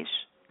first base.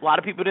 A lot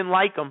of people didn't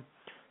like him.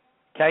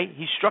 Okay,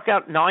 he struck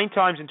out 9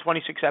 times in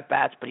 26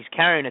 at-bats, but he's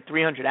carrying a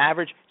 .300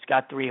 average. He's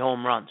got 3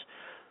 home runs.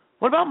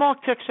 What about Mark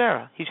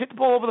Teixeira? He's hit the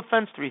ball over the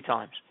fence 3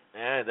 times.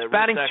 Yeah, that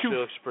actually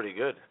looks pretty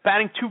good.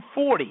 Batting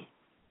 .240.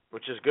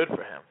 Which is good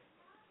for him.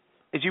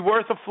 Is he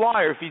worth a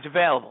flyer if he's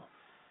available?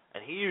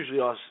 And he usually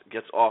also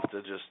gets off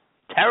to just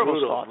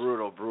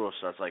brutal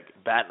starts, like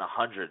batting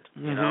 100,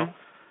 you know?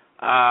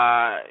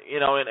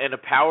 In a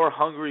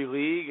power-hungry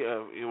league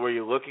where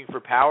you're looking for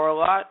power a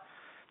lot,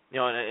 in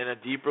a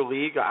deeper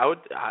league,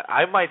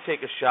 I might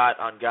take a shot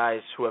on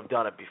guys who have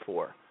done it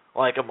before,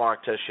 like a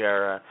Mark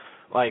Teixeira,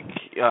 like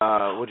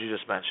what did you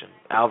just mention,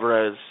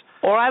 Alvarez.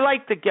 Or I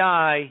like the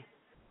guy,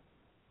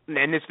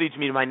 and this leads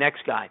me to my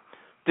next guy,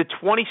 the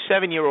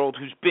 27-year-old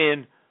who's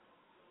been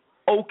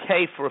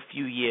okay for a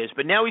few years,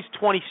 but now he's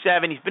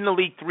 27. He's been in the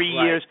league 3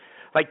 years,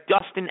 like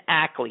Dustin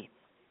Ackley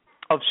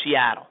of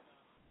Seattle.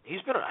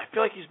 I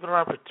feel like he's been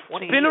around for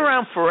 20 years. Been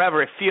around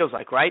forever, it feels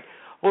like, right?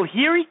 Well,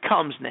 here he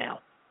comes now.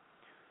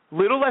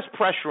 Little less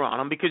pressure on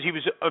him because he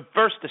was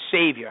first the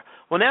savior.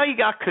 Well, now you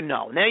got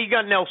Cano. Now you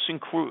got Nelson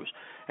Cruz.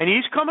 And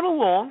he's coming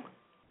along.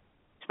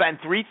 He's batting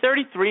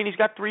 .333, and he's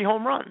got 3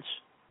 home runs.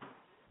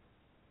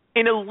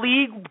 In a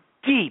league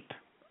deep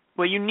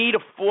where you need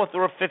a 4th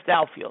or a 5th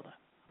outfielder.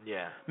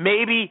 Yeah.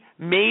 Maybe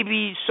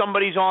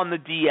somebody's on the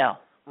DL.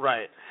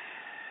 Right.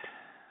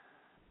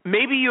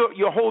 Maybe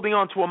you're holding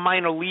on to a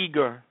minor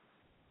leaguer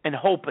and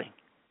hoping.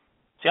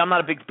 See, I'm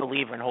not a big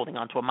believer in holding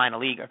on to a minor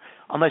leaguer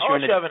unless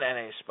you have an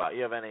NA spot.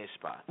 You have NA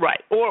spot.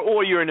 Right.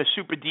 Or you're in a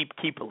super deep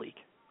keeper league,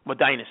 or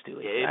dynasty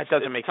league. Yeah, that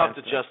doesn't make sense.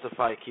 It's tough to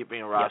justify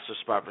keeping a roster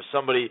spot for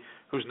somebody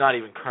who's not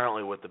even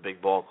currently with the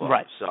big ball club.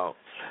 Right. So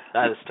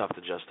that is tough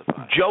to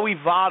justify. Joey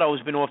Votto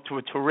has been off to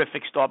a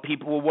terrific start.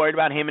 People were worried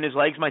about him and his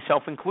legs,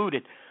 myself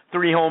included.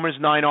 3 homers,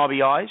 9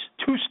 RBIs,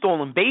 2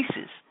 stolen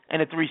bases,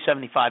 and a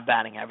 .375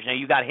 batting average. Now,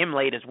 you got him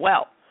late as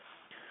well.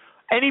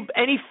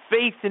 Any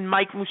faith in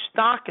Mike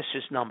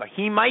Moustakas' number?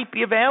 He might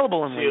be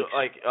available in leagues.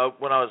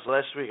 When I was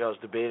last week, I was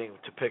debating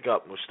to pick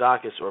up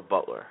Moustakas or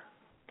Butler.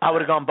 I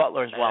would have gone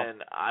Butler as well.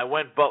 And I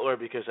went Butler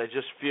because I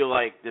just feel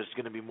like there's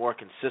going to be more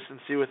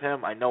consistency with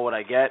him. I know what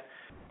I get.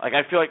 Like,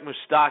 I feel like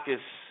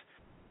Moustakas,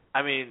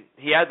 I mean,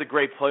 he had the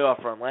great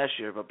playoff run last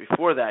year, but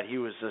before that, he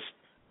was just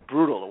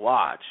brutal to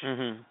watch.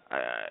 Mm-hmm.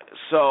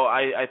 So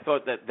I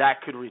thought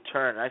that could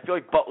return. I feel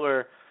like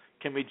Butler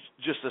can be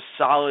just a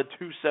solid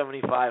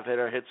 .275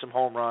 hitter, hit some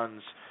home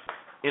runs.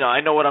 I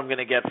know what I'm going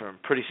to get from him.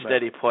 Pretty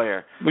steady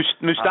player.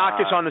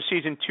 Moustakas on the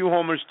season, 2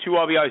 homers, 2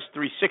 RBIs,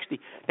 .360.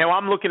 Now,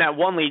 I'm looking at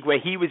one league where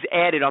he was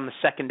added on the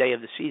second day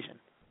of the season.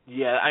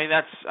 Yeah,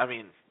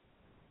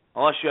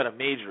 unless you had a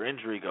major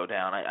injury go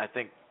down, I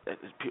think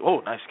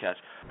nice catch.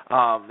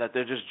 That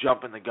they're just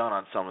jumping the gun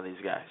on some of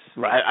these guys.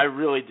 Right. I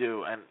really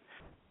do. And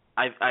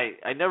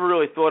I never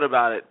really thought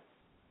about it.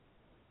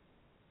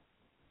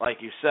 Like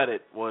you said,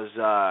 it was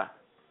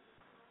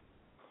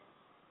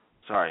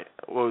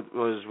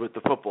was with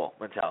the football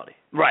mentality.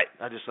 Right.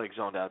 I just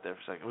zoned out there for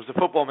a second. It was the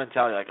football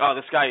mentality.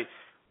 This guy,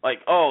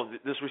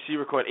 this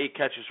receiver caught 8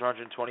 catches for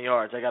 120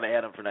 yards. I got to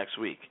add him for next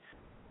week.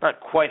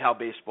 Not quite how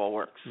baseball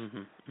works.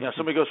 Mm-hmm.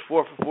 Somebody goes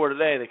 4 for 4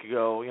 today, they could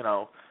go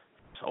 0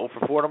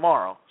 for 4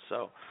 tomorrow.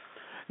 So.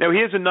 Now,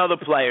 here's another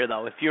player,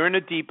 though. If you're in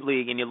a deep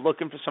league and you're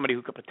looking for somebody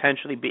who could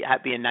potentially be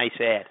a nice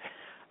add,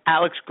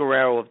 Alex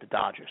Guerrero of the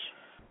Dodgers.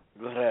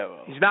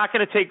 Guerrero. He's not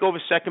going to take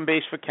over second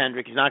base for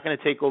Kendrick. He's not going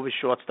to take over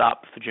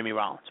shortstop for Jimmy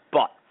Rollins.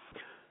 But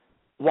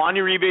Juan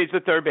Uribe is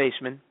the third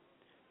baseman.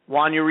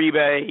 Juan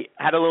Uribe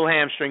had a little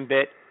hamstring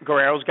bit.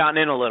 Guerrero's gotten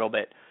in a little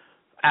bit.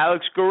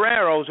 Alex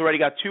Guerrero's already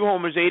got 2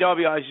 homers, 8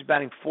 RBIs. He's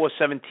batting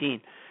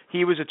 .417.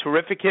 He was a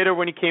terrific hitter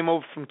when he came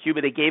over from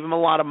Cuba. They gave him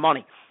a lot of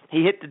money.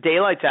 He hit the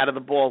daylights out of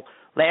the ball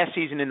last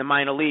season in the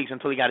minor leagues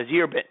until he got his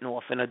ear bitten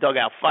off in a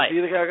dugout fight. Is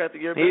he the guy who got the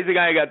ear bit? He's the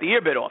guy who got the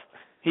ear bit off.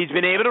 He's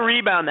been able to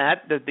rebound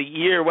that. The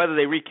year, whether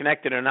they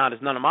reconnected or not, is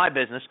none of my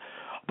business.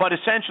 But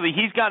essentially,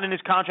 he's got in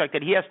his contract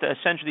that he has to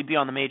essentially be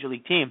on the major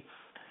league team.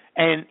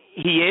 And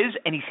he is,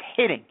 and he's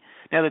hitting.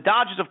 Now, the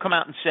Dodgers have come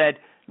out and said,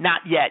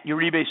 not yet.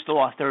 Uribe's still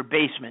off third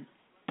baseman.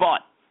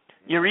 But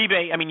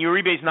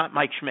Uribe's not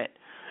Mike Schmidt.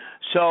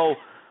 So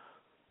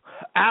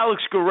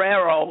Alex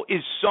Guerrero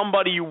is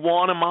somebody you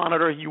want to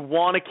monitor, you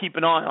want to keep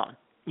an eye on.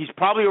 He's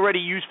probably already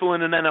useful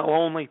in an NL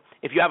only.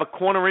 If you have a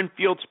corner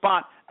infield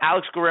spot,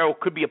 Alex Guerrero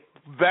could be a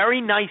very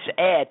nice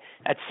add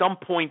at some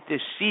point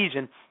this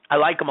season. I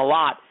like him a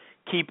lot.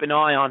 Keep an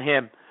eye on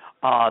him.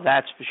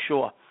 That's for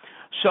sure.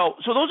 So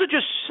those are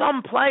just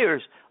some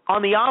players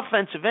on the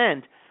offensive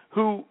end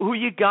who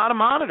you got to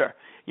monitor.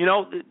 You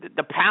know,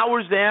 the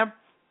power's there.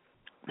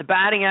 The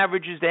batting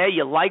average is there.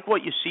 You like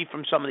what you see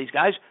from some of these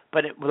guys,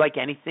 but like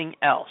anything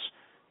else,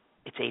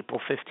 it's April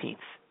 15th.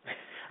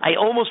 I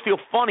almost feel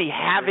funny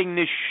having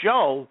this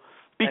show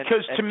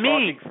because and to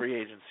me, talking free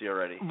agency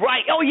already.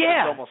 Right? Oh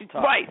yeah, it's almost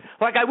tough. Right.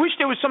 Like I wish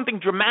there was something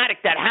dramatic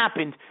that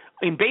happened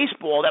in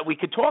baseball that we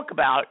could talk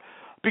about,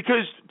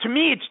 because to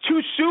me it's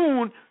too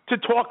soon to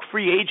talk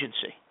free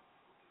agency.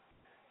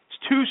 It's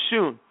too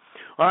soon.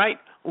 All right.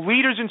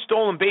 Leaders in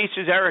stolen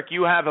bases, Eric.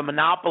 You have a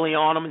monopoly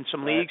on them in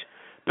some leagues.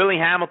 Billy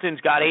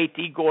Hamilton's got 8,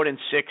 D. Gordon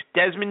 6.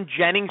 Desmond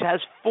Jennings has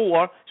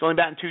 4. He's only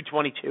batting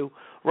 .222.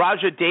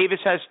 Roger Davis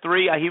has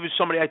 3. He was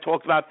somebody I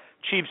talked about,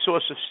 chief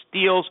source of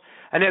steals.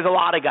 And there's a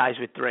lot of guys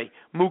with 3.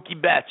 Mookie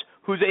Betts,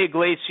 Jose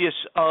Iglesias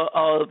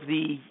of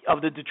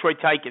the Detroit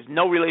Tigers,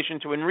 no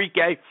relation to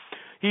Enrique.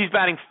 He's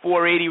batting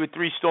 .480 with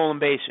 3 stolen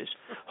bases.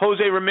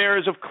 Jose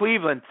Ramirez of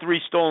Cleveland, 3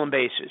 stolen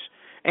bases.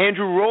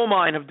 Andrew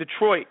Romine of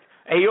Detroit.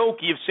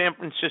 Aoki of San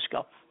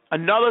Francisco.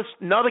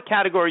 Another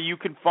category you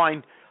can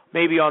find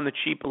maybe on the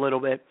cheap a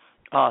little bit,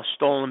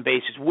 stolen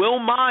bases. Will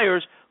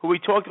Myers, who we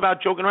talked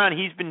about joking around,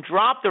 he's been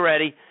dropped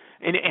already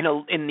in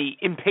the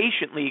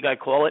impatient league, I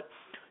call it.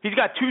 He's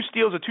got 2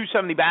 steals, a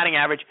 .270 batting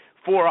average,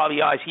 4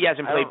 RBIs. He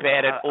hasn't played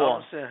bad at all. I don't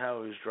understand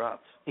how he was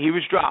dropped. He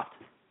was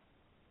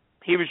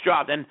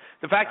dropped. And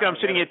the fact that I'm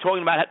sitting here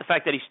talking about the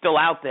fact that he's still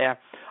out there,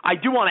 I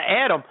do want to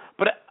add him,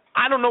 but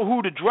I don't know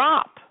who to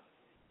drop.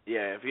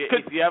 Yeah, if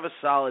you have a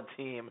solid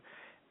team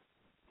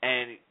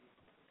and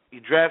you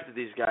drafted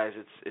these guys,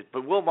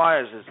 but Will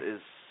Myers is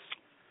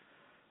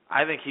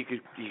I think he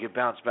could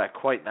bounce back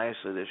quite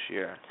nicely this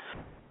year.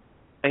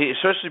 And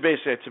especially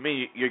basically, to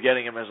me, you're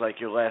getting him as like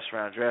your last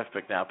round draft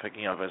pick now,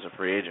 picking up as a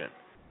free agent.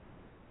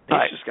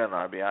 He's just got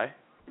an RBI.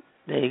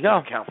 There you go.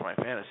 Doesn't count for my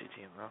fantasy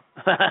team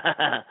though.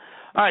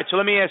 All right, so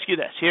let me ask you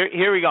this.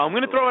 Here we go. I'm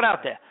going to throw it out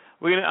there.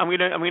 I'm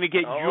going to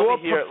get your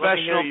professional. Let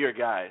me hear your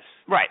guys.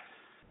 Right.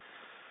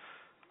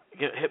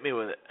 Hit me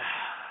with it.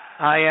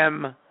 I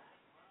am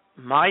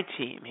my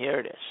team. Here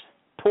it is.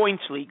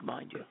 Points league,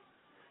 mind you.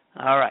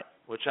 All right.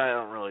 Which I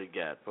don't really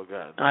get, but go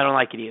ahead. I don't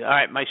like it either. All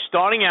right, my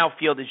starting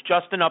outfield is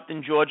Justin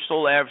Upton, George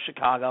Soler of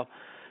Chicago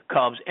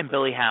Cubs, and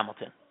Billy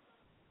Hamilton.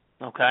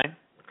 Okay?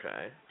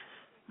 Okay.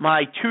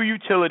 My 2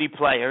 utility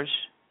players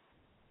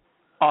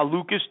are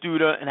Lucas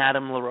Duda and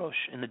Adam LaRoche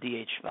in the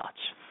DH spots.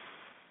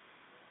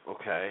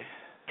 Okay.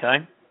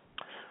 Okay?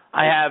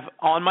 I have,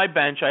 on my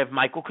bench, I have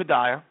Michael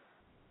Kadire.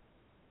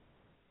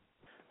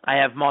 I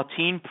have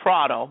Martin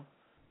Prado.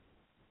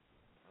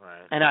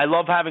 Right. And I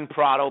love having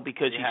Prado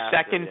because he's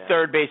second,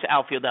 third base,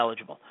 outfield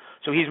eligible.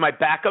 So he's my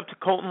backup to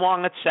Colton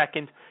Wong at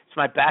second. He's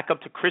my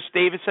backup to Chris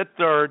Davis at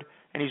third,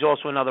 and he's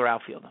also another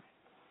outfielder.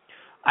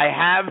 I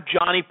have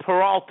Johnny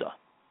Peralta,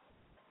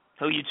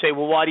 who you'd say,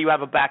 well, why do you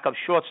have a backup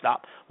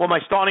shortstop? Well, my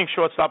starting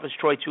shortstop is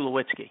Troy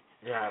Tulowitzki.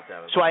 You have to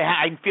have so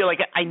I feel like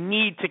I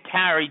need to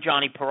carry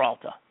Johnny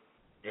Peralta.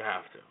 You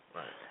have to,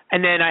 right.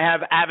 And then I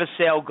have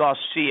Avisail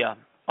Garcia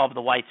of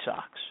the White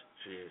Sox.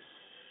 Jeez.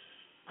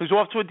 Who's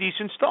off to a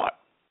decent start.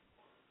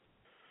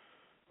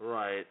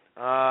 Right.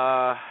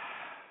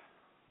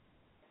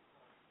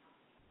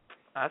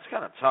 That's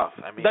kind of tough.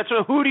 I mean,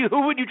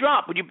 who would you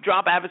drop? Would you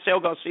drop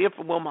Avisail Garcia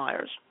for Will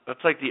Myers?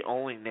 That's like the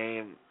only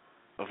name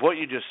of what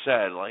you just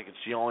said. Like it's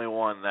the only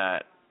one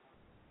that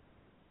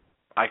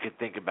I could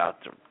think about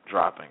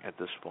dropping at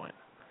this point.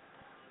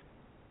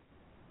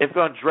 If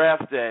on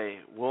draft day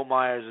Will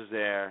Myers is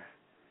there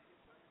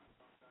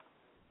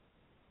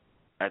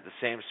at the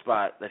same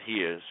spot that he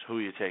is, who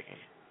are you taking?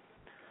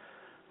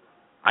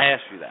 I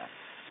asked you that.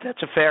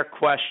 That's a fair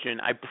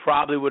question. I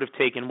probably would have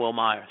taken Will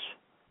Myers.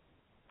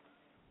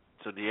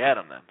 So do you add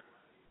him then?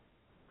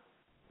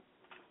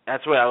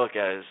 That's the way I look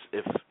at it. Is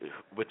if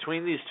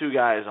between these two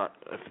guys,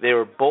 if they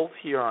were both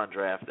here on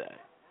draft day,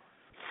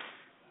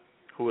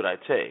 who would I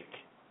take?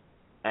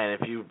 And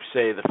if you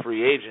say the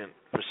free agent,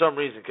 for some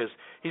reason, because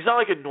he's not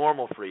like a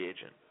normal free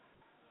agent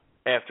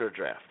after a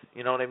draft.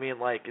 You know what I mean?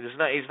 Like he's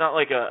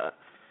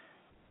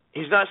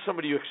not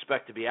somebody you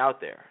expect to be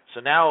out there. So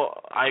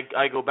now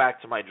I go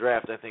back to my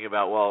draft. I think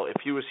about, well, if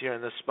he was here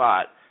in this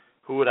spot,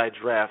 who would I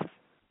draft?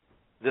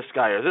 This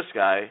guy or this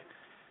guy?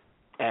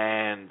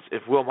 And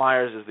if Will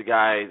Myers is the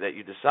guy that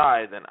you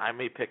decide, then I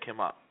may pick him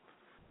up.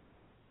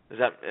 Does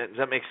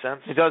that make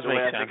sense? It does the make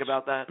way sense. I think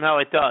about that? No,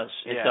 it does.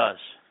 It does.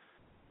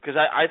 Because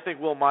I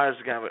think Will Myers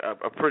is going to have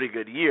a pretty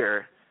good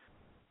year.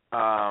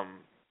 I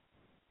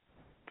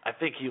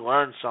think he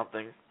learned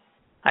something.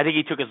 I think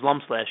he took his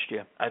lumps last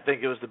year. I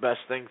think it was the best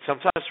thing.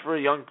 Sometimes for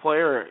a young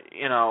player,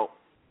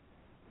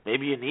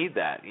 maybe you need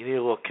that. You need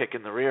a little kick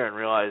in the rear and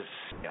realize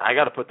I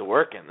got to put the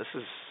work in.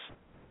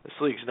 This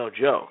league's no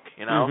joke,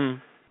 Mm-hmm.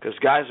 because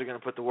guys are going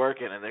to put the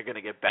work in and they're going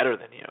to get better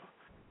than you.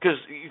 Because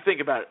you think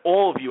about it,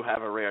 all of you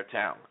have a rare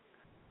talent.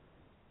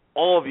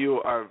 All of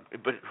you are,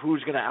 but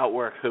who's going to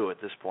outwork who at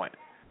this point?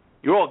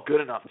 You're all good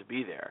enough to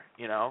be there,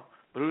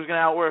 but who's going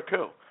to outwork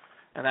who?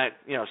 And that,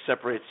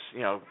 separates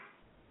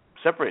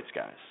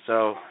guys.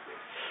 So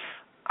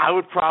I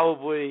would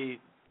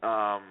probably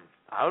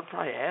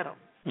add him.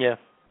 Yeah.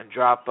 And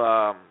drop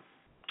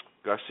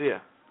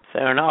Garcia.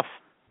 Fair enough.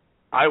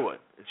 I would.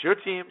 It's your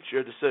team. It's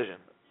your decision.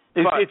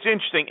 It's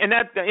interesting, and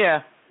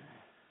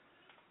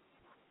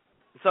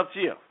it's up to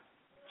you.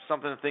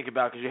 Something to think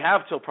about because you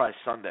have till probably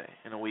Sunday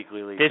in a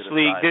weekly league. This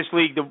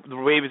league, the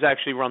waivers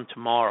actually run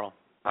tomorrow.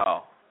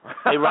 Oh.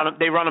 They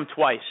run them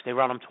twice.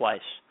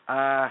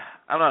 I'm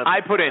not. I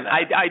put in.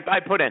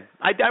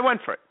 I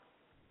went for it.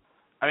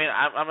 I mean,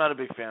 I'm not a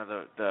big fan of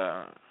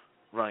the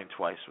running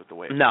twice with the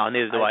waivers. No,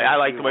 neither do I. I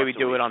like the way we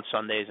do it on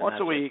Sundays. Once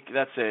a week,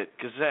 that's it.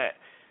 Because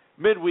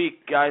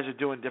midweek, guys are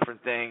doing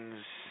different things.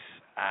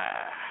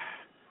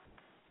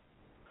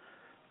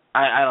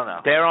 I don't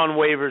know. They're on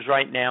waivers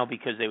right now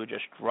because they were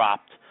just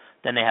dropped.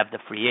 Then they have the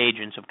free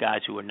agents of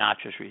guys who were not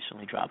just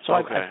recently dropped. So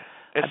okay.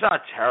 It's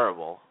not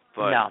terrible,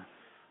 but no.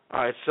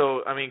 All right,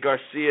 so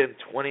Garcia in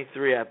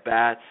 23 at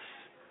bats,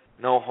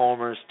 no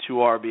homers, 2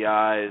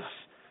 RBIs,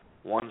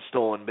 1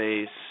 stolen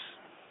base.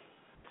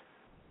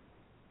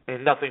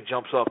 And nothing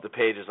jumps off the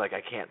page as like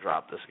I can't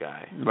drop this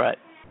guy. Right.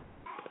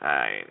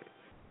 I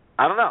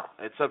don't know.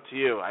 It's up to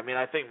you. I mean,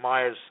 I think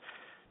Myers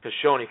has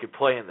shown he could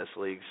play in this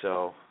league,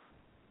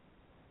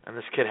 and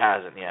this kid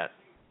hasn't yet.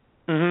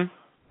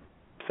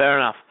 Fair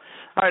enough.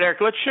 All right,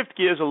 Eric, let's shift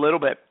gears a little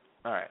bit.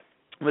 All right.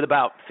 With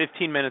about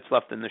 15 minutes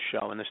left in the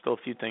show, and there's still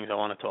a few things I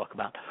want to talk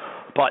about.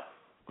 But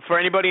for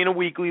anybody in a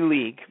weekly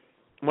league,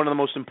 one of the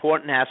most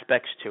important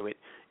aspects to it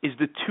is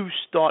the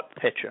 2-start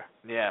pitcher.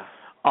 Yeah.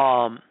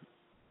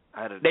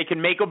 They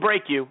can make or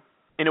break you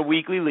in a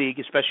weekly league,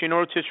 especially in a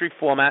rotisserie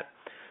format.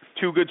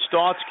 2 good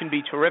starts can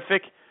be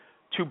terrific.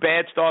 2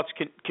 bad starts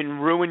can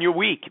ruin your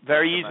week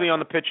very easily on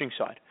the pitching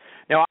side.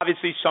 Now,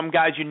 obviously, some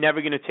guys you're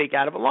never going to take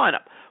out of a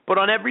lineup. But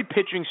on every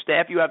pitching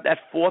staff, you have that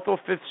 4th or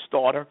 5th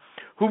starter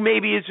who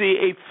maybe is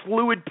a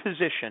fluid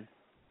position,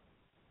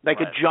 like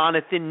a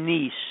Jonathan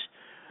Nice,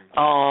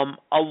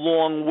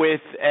 along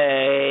with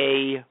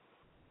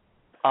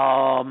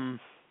I'm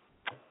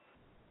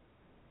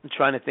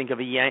trying to think of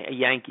a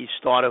Yankee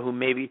starter who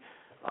maybe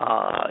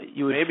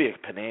you would... Maybe a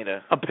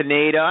Pineda.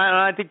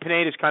 I think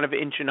Pineda's kind of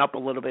inching up a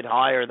little bit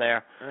higher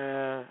there.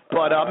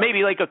 But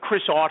maybe like a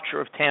Chris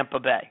Archer of Tampa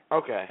Bay.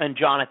 Okay. And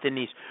Jonathan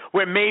Nice.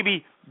 Where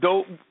maybe,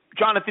 though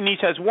Jonathan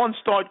Nice has 1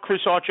 start,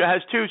 Chris Archer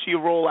has 2, so you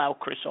roll out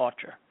Chris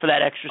Archer for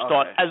that extra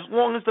start, as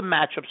long as the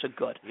matchups are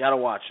good. You got to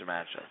watch the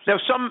matchups. Now,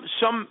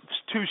 some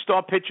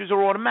 2-star pitchers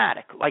are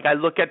automatic. Like I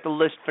look at the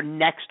list for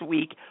next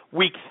week,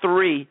 week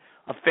 3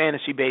 of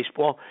fantasy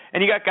baseball,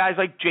 and you got guys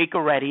like Jake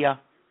Heredia,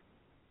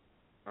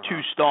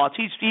 2 starts.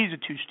 He's a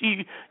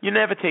 2. You're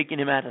never taking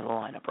him out of the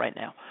lineup right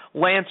now.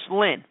 Lance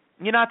Lynn,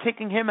 you're not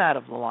taking him out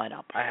of the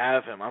lineup. I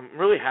have him. I'm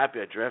really happy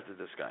I drafted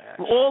this guy,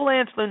 actually. All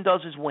Lance Lynn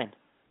does is win.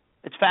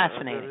 It's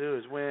fascinating. All he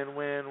does is win.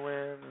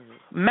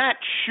 Matt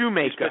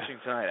Shoemaker. He's pitching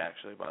tonight,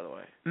 actually, by the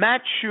way.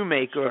 Matt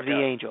Shoemaker of the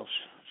Angels.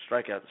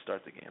 Strikeout to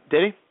start the game.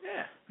 Did he?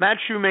 Yeah. Matt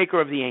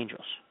Shoemaker of the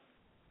Angels.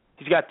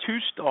 He's got 2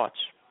 starts.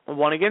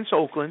 1 against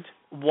Oakland,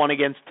 1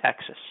 against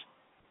Texas.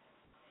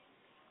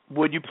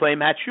 Would you play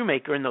Matt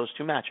Shoemaker in those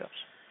 2 matchups?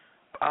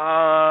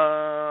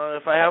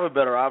 If I have a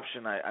better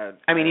option, I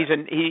mean, he's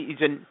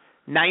a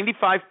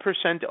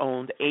 95%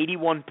 owned,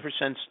 81%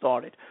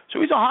 started.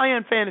 So he's a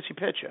high-end fantasy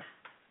pitcher.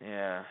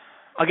 Yeah.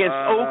 Against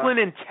Oakland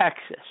and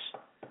Texas.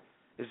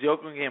 Is the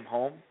Oakland game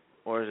home,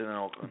 or is it in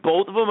Oakland?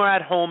 Both of them are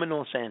at home in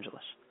Los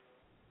Angeles.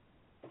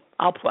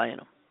 I'll play in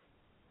them.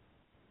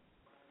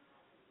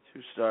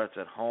 2 starts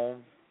at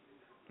home.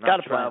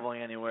 Not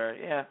traveling anywhere.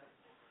 Yeah.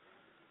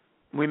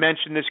 We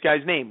mentioned this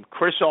guy's name,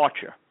 Chris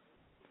Archer.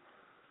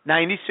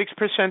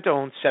 96%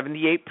 owned,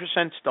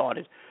 78%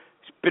 started.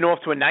 He's been off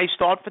to a nice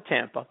start for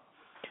Tampa.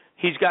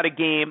 He's got a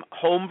game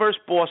home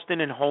versus Boston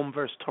and home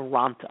versus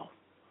Toronto.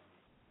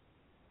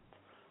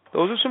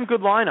 Those are some good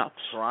lineups.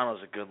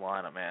 Toronto's a good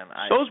lineup, man.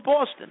 So's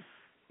Boston.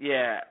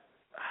 Yeah.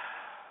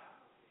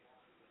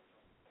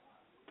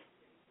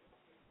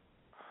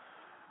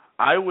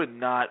 I would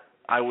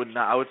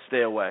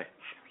stay away.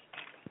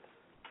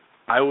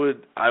 I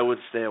would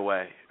stay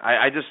away.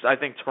 I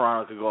think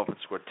Toronto could go up and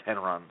score 10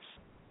 runs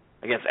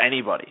against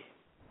anybody.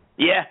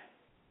 Yeah.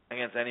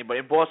 Against anybody.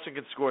 And Boston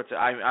can score.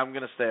 I'm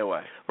going to stay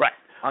away. Right.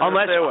 I'm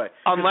going to stay away.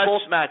 Unless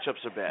both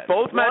matchups are bad.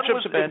 Both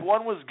matchups are bad. If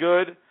one was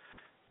good,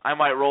 I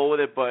might roll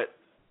with it, but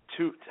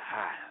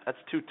that's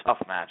 2 tough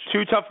matchups.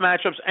 2 tough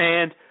matchups,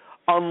 and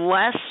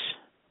unless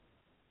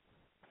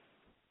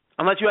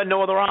you had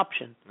no other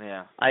option.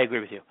 Yeah. I agree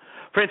with you.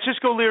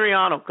 Francisco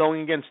Liriano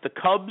going against the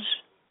Cubs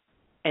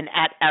and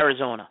at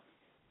Arizona.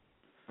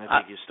 I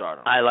think you start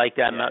him. I like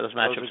that those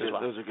matchups as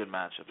well. Those are good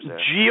matchups there.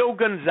 Gio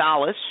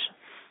Gonzalez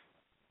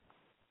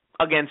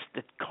against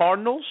the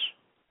Cardinals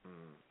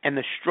and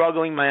the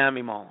struggling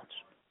Miami Marlins.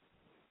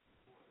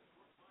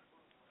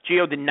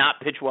 Gio did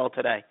not pitch well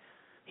today.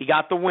 He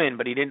got the win,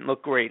 but he didn't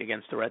look great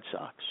against the Red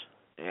Sox.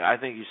 Yeah, I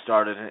think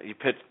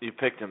you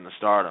picked him to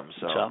start him.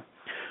 So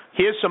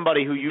here's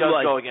somebody who you does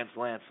like. Go against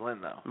Lance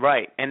Lynn though.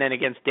 Right, and then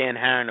against Dan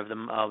Herron of the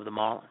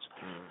Marlins.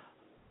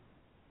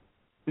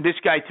 This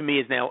guy to me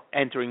is now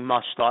entering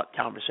must-start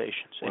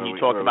conversations, and you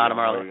talked about him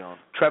earlier.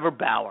 Trevor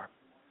Bauer.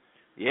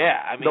 Yeah,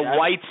 I mean the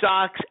White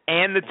Sox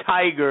and the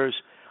Tigers.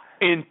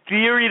 In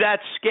theory,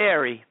 that's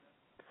scary.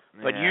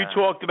 But you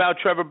talked about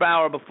Trevor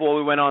Bauer before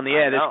we went on the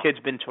air. This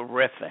kid's been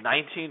terrific.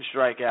 19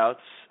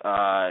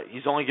 strikeouts.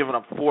 He's only given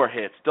up 4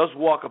 hits. Does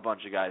walk a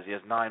bunch of guys. He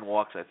has 9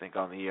 walks, I think,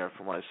 on the year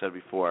from what I said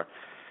before.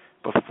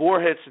 But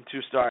 4 hits in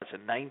 2 starts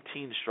and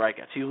 19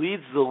 strikeouts. He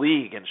leads the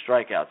league in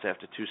strikeouts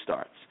after 2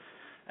 starts.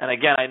 And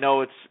again, I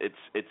know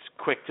it's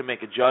quick to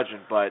make a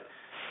judgment, but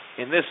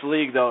in this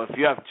league, though, if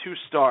you have 2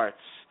 starts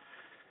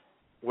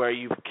where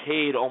you've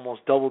K'd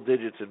almost double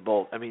digits in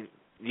both, I mean,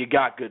 you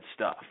got good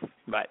stuff.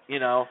 Right. You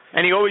know?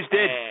 And he always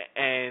did.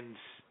 And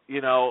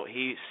you know,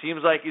 he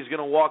seems like he's going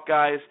to walk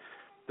guys.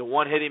 The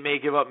one hit he may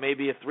give up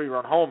maybe a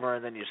 3-run homer,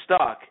 and then you're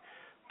stuck.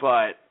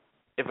 But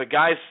if a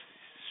guy's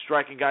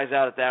striking guys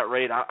out at that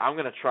rate, I'm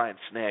going to try and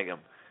snag him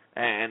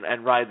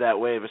and ride that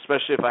wave,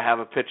 especially if I have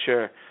a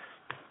pitcher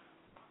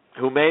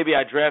who maybe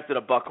I drafted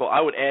a Buchholz.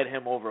 I would add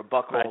him over a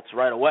Buchholz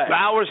right away.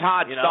 Bauer's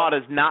hot start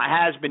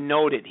has been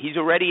noted. He's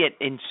already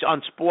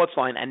on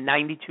Sportsline at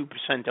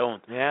 92%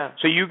 owned. Yeah.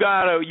 So you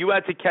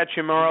had to catch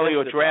him early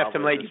or draft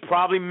him late. You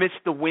probably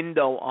missed the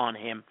window on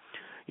him.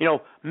 You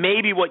know,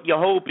 maybe what you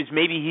hope is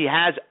maybe he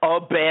has a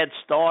bad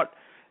start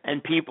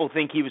and people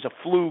think he was a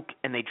fluke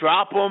and they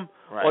drop him,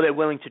 or they're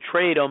willing to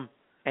trade him,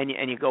 and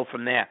you go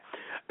from there.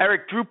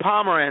 Eric, Drew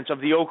Pomeranz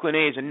of the Oakland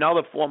A's,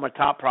 another former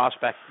top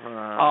prospect.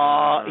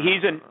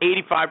 He's an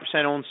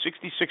 85% owned,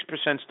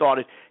 66%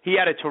 started. He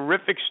had a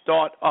terrific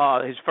start,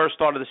 his first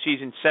start of the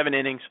season, 7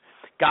 innings,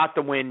 got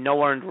the win,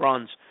 no earned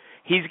runs.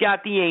 He's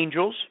got the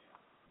Angels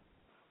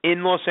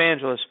in Los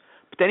Angeles,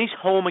 but then he's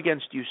home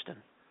against Houston.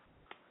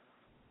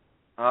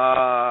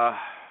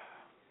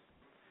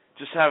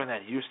 Just having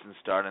that Houston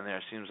start in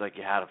there seems like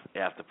you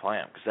have to play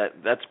him, because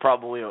that's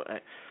probably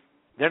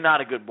they're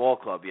not a good ball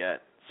club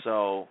yet,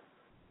 so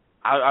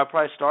I'd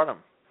probably start him.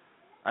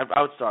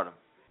 I would start him.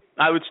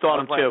 I would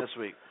start him too this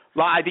week.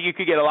 I think you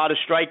could get a lot of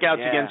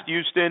strikeouts against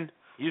Houston.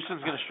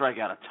 Houston's going to strike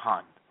out a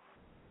ton.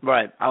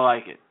 Right. I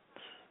like it.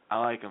 I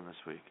like him this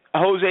week.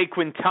 Jose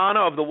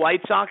Quintana of the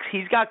White Sox.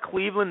 He's got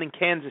Cleveland and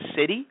Kansas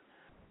City.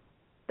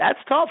 That's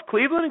tough.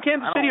 Cleveland and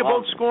Kansas City are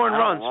both scoring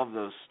runs. I love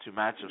those 2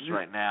 matchups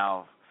right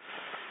now.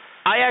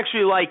 I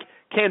actually like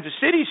Kansas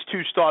City's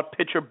 2-start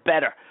pitcher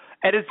better,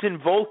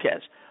 Edinson Volquez,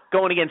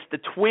 going against the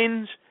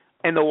Twins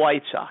and the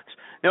White Sox.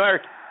 Now,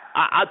 Eric,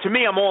 to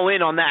me, I'm all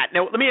in on that.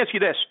 Now, let me ask you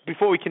this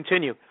before we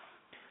continue.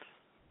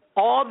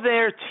 Are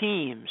there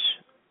teams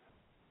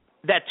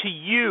that to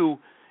you,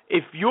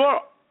 if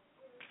your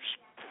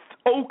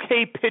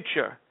okay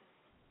pitcher,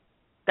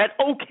 that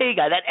okay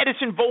guy, that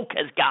Edinson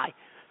Volquez guy,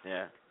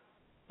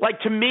 like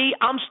to me,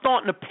 I'm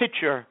starting a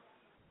pitcher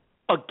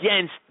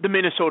against the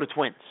Minnesota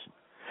Twins.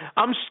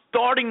 I'm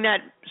starting that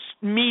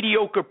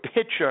mediocre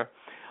pitcher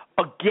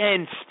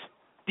against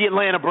the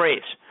Atlanta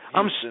Braves.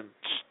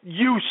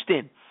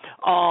 Houston.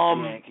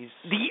 Yankees.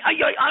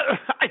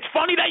 It's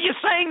funny that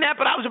you're saying that,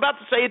 but I was about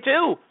to say it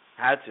too.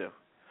 Had to.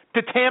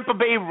 The Tampa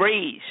Bay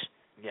Rays.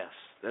 Yes,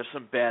 there's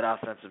some bad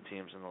offensive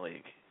teams in the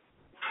league.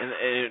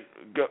 And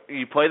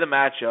you play the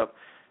matchup,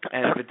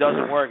 and if it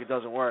doesn't work, it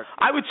doesn't work.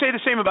 I would say the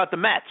same about the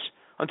Mets.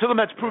 Until the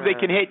Mets prove they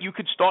can hit, you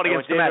could start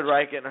against the Mets. David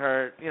Wright getting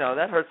hurt,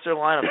 that hurts their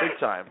lineup big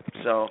time.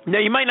 So now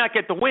you might not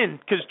get the win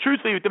because,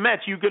 truthfully, with the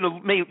Mets, you're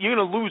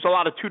gonna lose a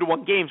lot of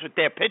 2-1 games with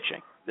their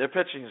pitching. Their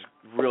pitching is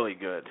really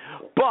good,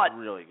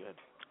 really good.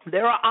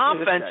 There are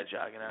offense.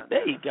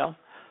 There you go.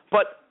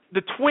 But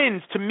the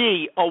Twins, to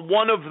me, are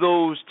one of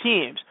those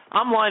teams.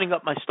 I'm lining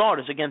up my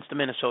starters against the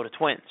Minnesota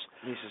Twins.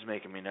 This is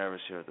making me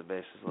nervous here at the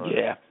bases loaded.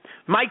 Yeah.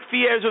 Mike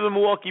Fiers of the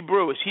Milwaukee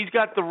Brewers. He's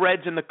got the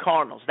Reds and the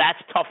Cardinals.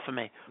 That's tough for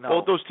me. No.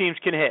 Both those teams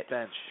can hit.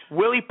 Bench.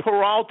 Willie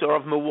Peralta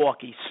of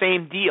Milwaukee.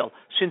 Same deal.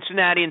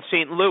 Cincinnati and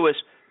St. Louis.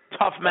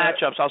 Tough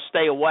matchups. I'll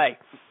stay away.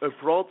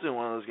 Peralta in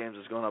one of those games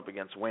is going up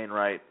against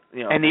Wainwright.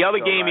 And the other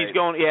game he's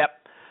going,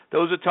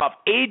 those are tough.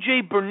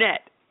 A.J.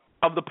 Burnett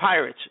of the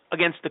Pirates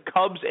against the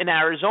Cubs in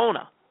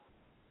Arizona.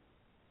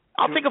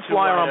 I'll take a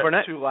flyer on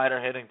Burnett. 2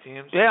 lighter hitting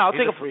teams. Yeah, I'll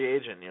He's take a free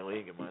agent in your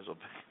league. You might as well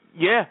pick.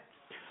 Yeah.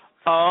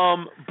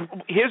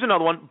 Here's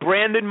another one.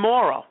 Brandon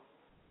Morrow.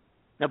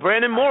 Now,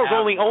 Brandon Morrow is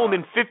only owned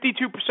in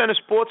 52% of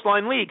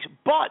Sportsline leagues,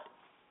 but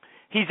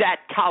he's at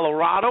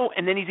Colorado,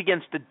 and then he's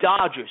against the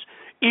Dodgers.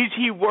 Is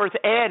he worth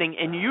adding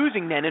and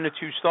using then in a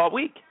 2-start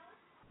week?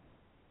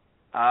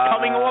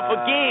 Coming off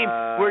a game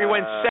where he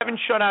went 7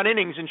 shutout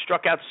innings and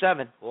struck out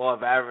 7. Well,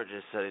 if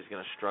averages said he's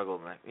going to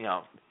struggle,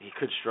 he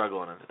could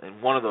struggle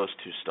in one of those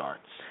 2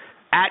 starts.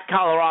 At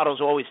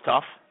Colorado's always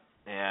tough.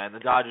 Yeah, and the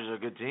Dodgers are a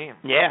good team.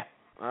 Yeah.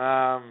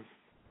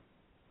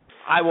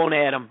 I won't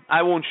add him.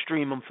 I won't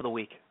stream him for the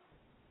week.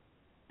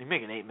 He's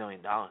making $8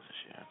 million this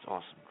year. That's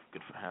awesome.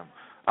 Good for him.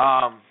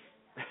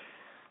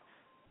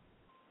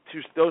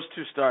 those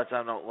two starts,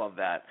 I don't love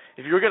that.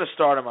 If you were going to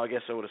start him, I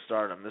guess I would have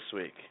started him this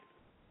week.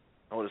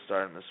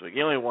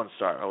 He only had one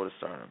start. I would have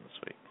started him this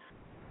week.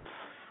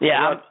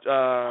 Yeah.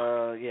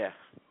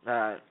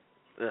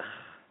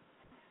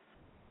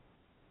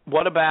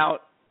 What about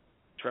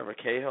Trevor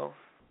Cahill?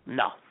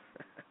 No.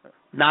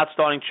 Not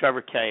starting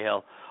Trevor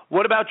Cahill.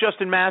 What about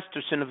Justin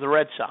Masterson of the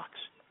Red Sox?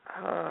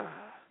 This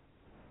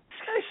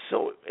guy's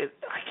so...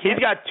 He's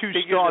got 2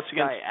 starts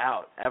against... guy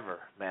out, ever,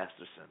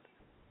 Masterson.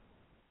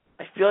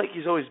 I feel like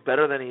he's always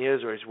better than he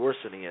is or he's worse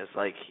than he is.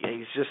 Like,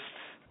 he's just...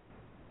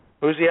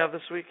 Who does he have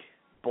this week?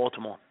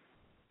 Baltimore.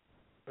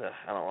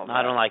 I don't love that.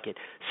 I don't like it.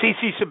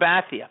 CC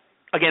Sabathia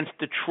against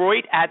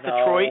Detroit,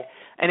 Detroit,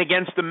 and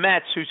against the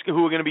Mets,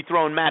 who are going to be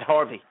throwing Matt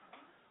Harvey.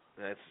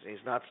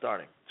 He's not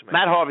starting.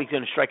 Matt Harvey's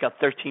going to strike out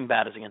 13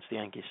 batters against the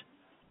Yankees.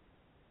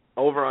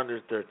 Over, under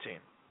 13.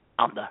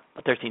 Under.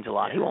 But 13's a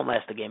lot. Yeah. He won't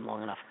last the game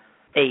long enough.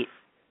 8.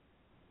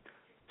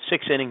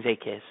 6 innings, 8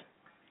 Ks.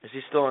 Is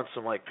he still on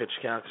some pitch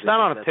count? He's not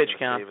on a pitch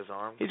count. Save his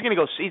arm? He's going to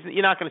go.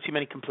 You're not going to see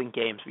many complete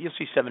games, but you'll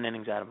see 7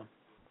 innings out of him.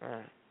 All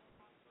right.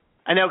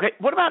 I know. Okay.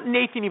 What about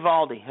Nathan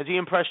Eovaldi? Has he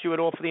impressed you at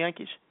all for the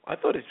Yankees? I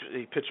thought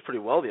he pitched pretty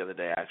well the other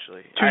day,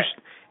 actually.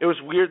 It was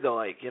weird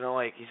though,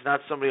 he's not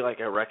somebody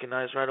I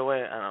recognize right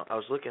away. I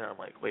was looking at him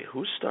wait,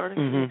 who's starting?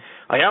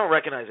 Mm-hmm. I don't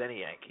recognize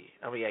any Yankee.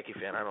 I'm a Yankee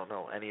fan. I don't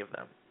know any of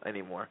them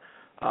anymore.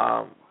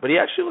 But he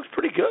actually looks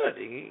pretty good.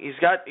 He's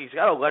got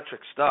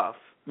electric stuff.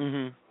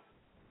 Mm-hmm.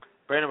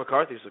 Brandon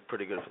McCarthy's looked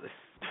pretty good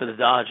for the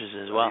Dodgers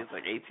as well.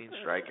 He's 18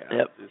 strikeouts.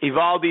 Yep.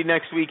 Eovaldi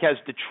next week has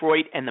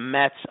Detroit and the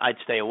Mets. I'd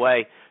stay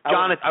away.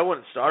 I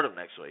wouldn't start him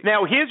next week.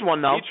 Now, here's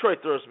one, though. Detroit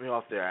throws me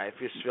off there. I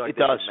just feel like it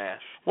does.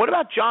 Mash. What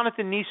about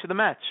Jonathan Neese of the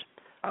Mets?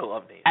 I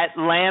love Neese.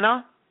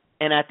 Atlanta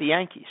and at the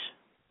Yankees.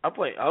 I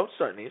would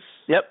start Neese.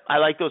 Yep, I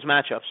like those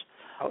matchups.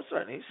 I would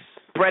start Neese.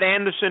 Brett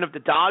Anderson of the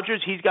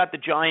Dodgers. He's got the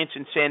Giants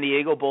and San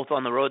Diego both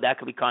on the road. That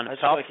could be kind of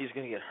tough. I feel like he's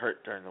going to get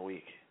hurt during the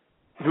week.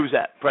 Who's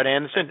that? Brett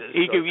Anderson?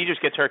 He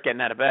just gets hurt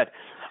getting out of bed.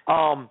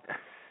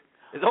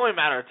 It's only a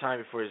matter of time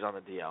before he's on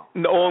the DL.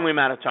 The only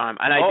matter of time.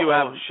 And I do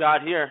have a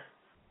shot here.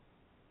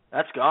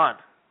 That's gone.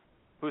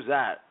 Who's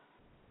that?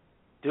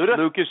 Duda?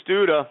 Lucas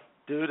Duda.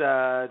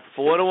 Duda.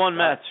 4-1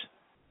 Mets.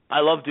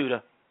 I love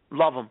Duda.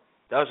 Love him.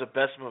 That was the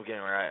best move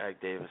getting rid of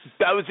Ike Davis.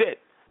 That was it.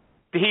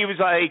 He was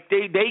like,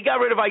 they got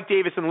rid of Ike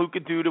Davis, and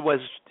Lucas Duda was,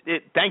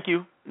 thank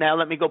you. Now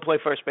let me go play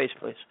first base,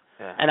 please.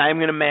 Yeah. And I'm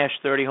going to mash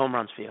 30 home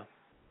runs for you.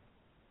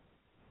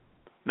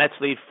 Mets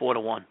lead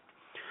 4-1.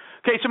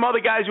 Okay, some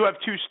other guys who have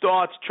 2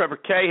 starts: Trevor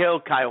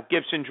Cahill, Kyle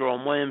Gibson,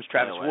 Jerome Williams,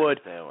 Travis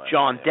Wood,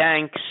 John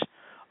Danks,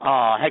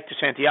 Hector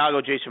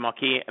Santiago, Jason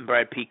Marquis, and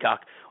Brad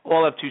Peacock.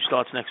 All have 2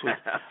 starts next week.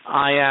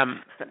 I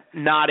am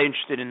not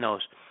interested in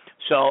those.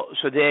 So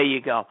there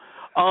you go.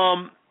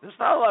 There's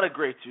not a lot of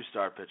great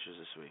 2-star pitchers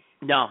this week.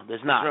 No,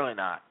 there's not. There's really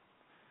not.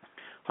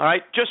 All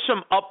right, just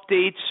some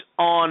updates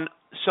on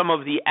some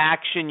of the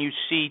action you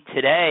see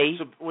today.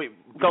 So wait,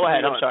 go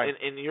ahead. I'm sorry.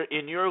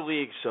 In your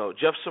league, so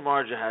Jeff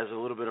Samardzija has a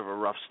little bit of a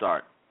rough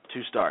start.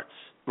 2 starts.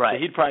 Right.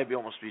 So he'd probably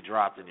almost be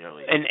dropped in your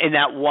league. In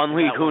that one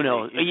league, who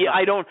knows?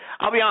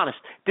 I'll be honest.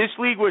 This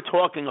league we're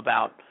talking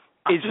about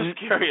is just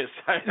curious.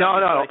 No.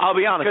 I'll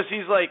be honest.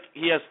 Because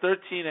he has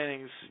 13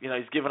 innings.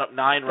 He's given up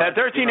 9 runs.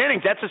 13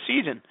 innings. That's a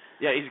season.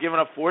 Yeah, he's given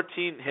up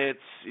 14 hits.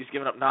 He's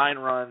given up 9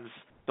 runs.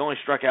 He's only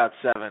struck out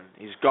 7.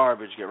 He's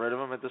garbage. Get rid of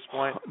him at this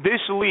point. This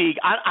league,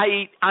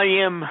 I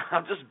am.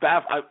 I'm just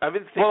baffled. I've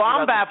been thinking. Well,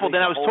 I'm baffled,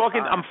 and I was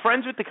talking. Time. I'm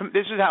friends with the.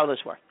 This is how this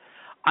works.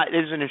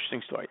 This is an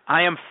interesting story.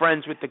 I am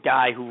friends with the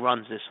guy who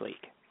runs this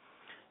league,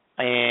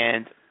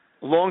 and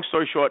long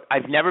story short,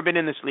 I've never been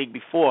in this league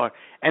before,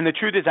 and the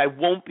truth is, I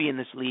won't be in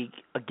this league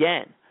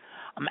again.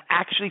 I'm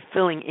actually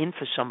filling in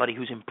for somebody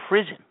who's in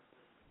prison.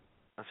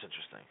 That's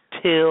interesting.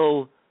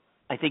 Till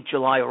I think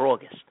July or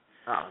August.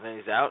 Oh, then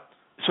he's out.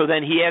 So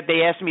then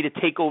they asked me to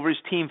take over his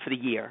team for the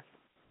year.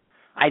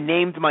 I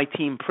named my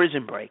team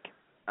Prison Break.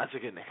 That's a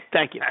good name.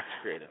 Thank you. That's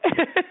creative.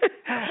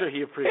 I'm sure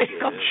he appreciated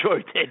it. I'm sure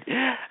he did.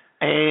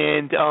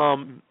 And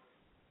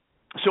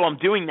so I'm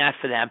doing that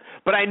for them.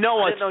 But I didn't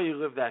know you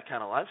lived that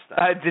kind of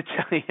lifestyle.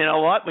 You know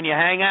what? When you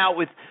hang out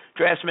with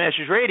Draft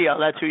Smashers Radio,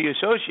 that's who you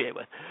associate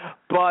with.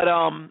 But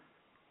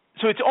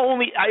so it's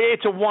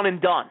a one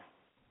and done.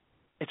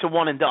 It's a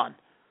one and done.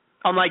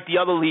 Unlike the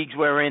other leagues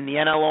we're in, the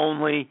NL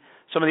only.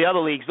 Some of the other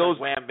leagues, those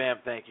wham bam,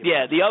 thank you.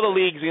 Yeah, the other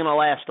leagues are going to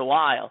last a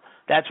while.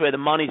 That's where the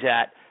money's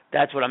at.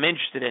 That's what I'm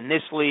interested in.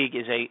 This league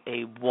is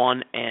a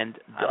one and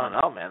done. I don't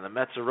know, man. The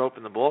Mets are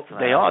roping the ball tonight.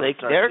 They are.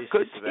 They're a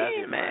good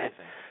team, man.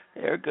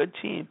 They're a good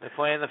team. They're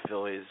playing the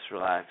Phillies.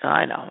 Relax.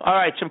 I know. All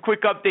right, some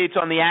quick updates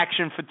on the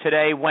action for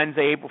today,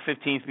 Wednesday, April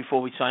 15th, before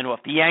we sign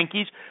off. The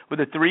Yankees with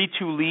a 3-2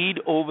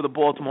 lead over the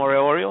Baltimore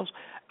Orioles.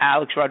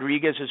 Alex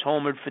Rodriguez has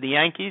homered for the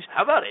Yankees.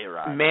 How about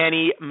A-Rod?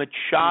 Manny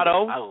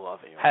Machado I love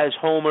A-Rod. has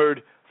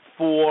homered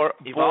for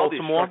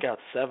Baltimore. Struck out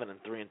 7 and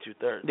 3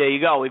 2/3. There you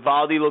go.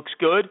 Eovaldi looks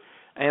good.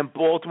 And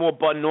Baltimore,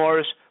 Bud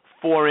Norris,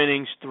 4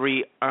 innings,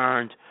 3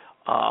 earned.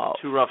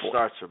 Two rough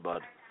starts for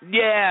Bud.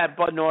 Yeah,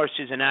 Bud Norris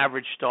is an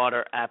average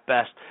starter at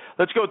best.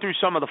 Let's go through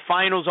some of the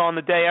finals on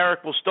the day, Eric.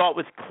 We'll start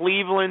with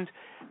Cleveland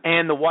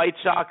and the White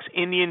Sox.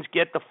 Indians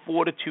get the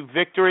 4-2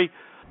 victory.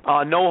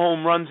 No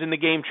home runs in the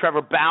game.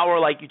 Trevor Bauer,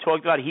 like you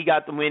talked about, he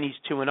got the win.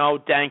 He's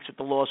 2-0. Danks with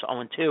the loss,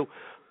 0-2.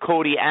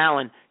 Cody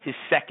Allen, his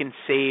second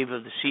save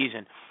of the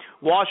season.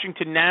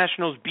 Washington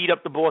Nationals beat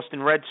up the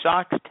Boston Red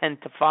Sox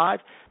 10-5.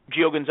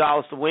 Gio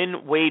Gonzalez the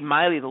win. Wade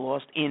Miley the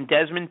loss. Ian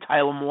Desmond,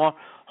 Tyler Moore,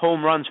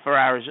 home runs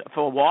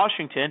for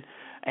Washington.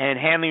 And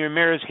Hanley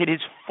Ramirez hit his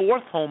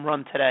fourth home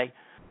run today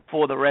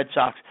for the Red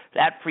Sox.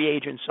 That free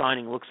agent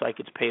signing looks like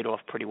it's paid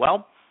off pretty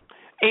well.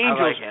 Angels,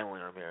 I like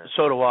Hanley Ramirez.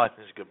 So do I.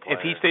 He's a good player.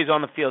 If he stays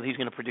on the field, he's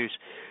going to produce.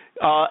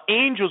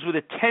 Angels with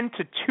a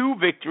 10-2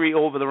 victory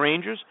over the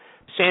Rangers.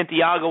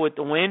 Santiago with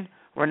the win.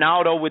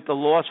 Ronaldo with the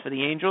loss for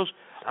the Angels.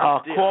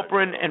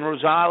 Corcoran and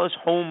Rosales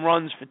home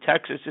runs for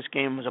Texas. This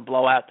game was a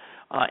blowout.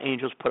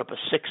 Angels put up a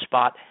 6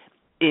 spot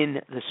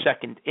in the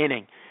second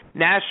inning.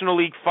 National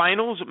League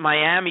Finals,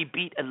 Miami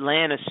beat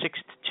Atlanta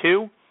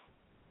 6-2.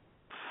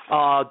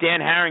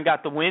 Dan Herron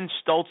got the win,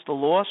 Stoltz the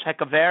loss.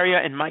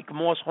 Hechavarria and Mike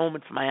Morse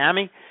homered for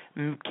Miami.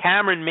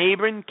 Cameron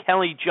Maybin,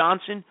 Kelly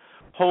Johnson,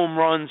 home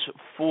runs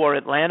for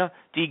Atlanta.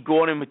 D.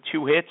 Gordon with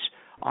 2 hits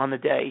on the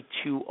day,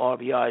 2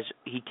 RBIs.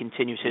 He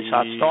continues his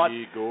hot start.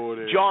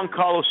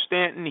 Giancarlo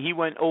Stanton, he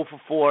went 0 for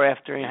 4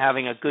 after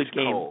having a good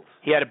game. Cold.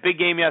 He had a big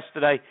game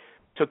yesterday.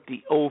 Took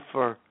the 0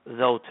 for,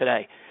 though,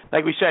 today.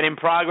 Like we said, in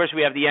progress,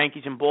 we have the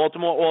Yankees in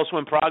Baltimore. Also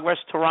in progress,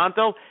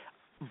 Toronto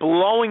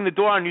blowing the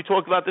door. And you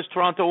talked about this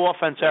Toronto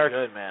offense, Eric.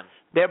 Good, man.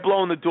 They're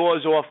blowing the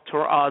doors off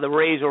the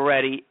Rays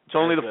already. It's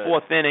only the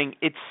 4th inning.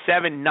 It's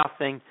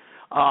 7-0.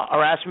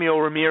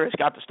 Erasmo Ramirez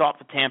got the start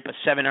for Tampa,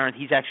 7 earned.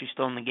 He's actually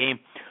still in the game.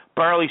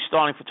 Burley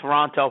starting for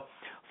Toronto,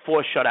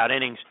 4 shutout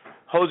innings.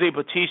 Jose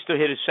Bautista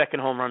hit his second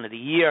home run of the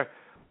year.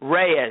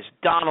 Reyes,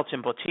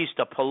 Donaldson,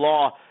 Bautista,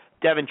 Pilar,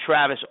 Devin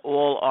Travis,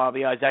 all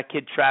RBIs. That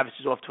kid Travis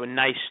is off to a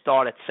nice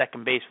start at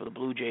second base for the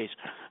Blue Jays.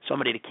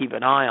 Somebody to keep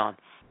an eye on.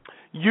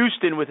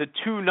 Houston with a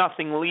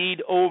 2-0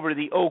 lead over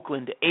the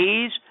Oakland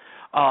A's.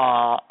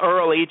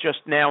 Early, just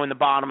now in the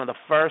bottom of the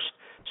first.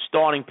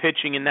 Starting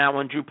pitching in that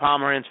one, Drew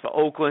Pomeranz for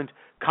Oakland.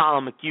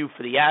 Colin McHugh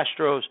for the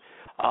Astros.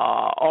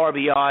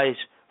 RBIs,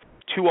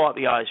 2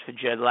 RBIs for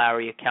Jed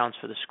Lowry accounts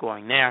for the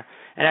scoring there.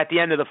 And at the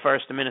end of the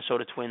first, the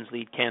Minnesota Twins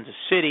lead Kansas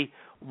City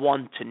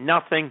 1-0.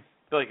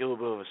 I feel like a little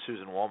bit of a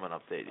Susan Wallman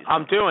update.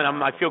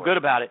 I feel good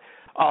about it.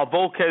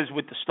 Volquez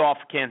with the start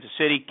for Kansas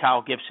City.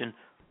 Kyle Gibson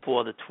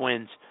for the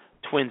Twins.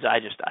 Twins, I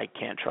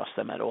can't trust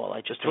them at all.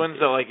 Twins,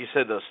 though, like you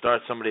said, they'll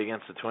start somebody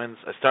against the Twins.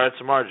 I started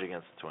Samardzija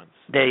against the Twins.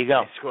 There you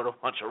go. He scored a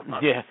bunch of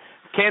runs. Yeah.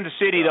 Kansas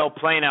City, though,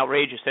 playing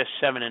outrageous. They're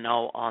 7-0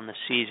 on the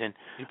season.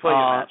 You play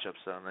your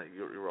matchups, though, and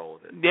you roll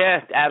with it. Yeah,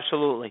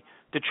 absolutely.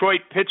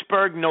 Detroit,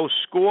 Pittsburgh, no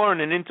score in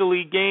an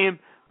interleague game.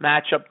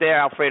 Matchup there,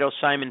 Alfredo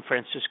Simon,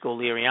 Francisco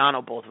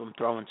Liriano, both of them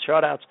throwing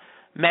shutouts.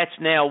 Mets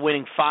now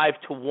winning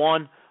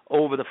 5-1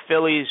 over the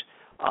Phillies.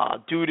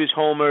 Dude is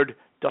homered.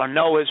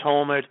 Darno is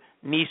homered.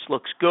 Nice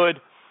looks good.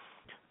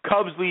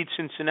 Cubs lead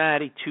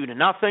Cincinnati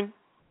 2-0.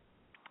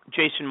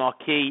 Jason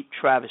Marquis,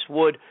 Travis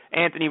Wood.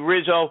 Anthony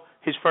Rizzo,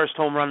 his first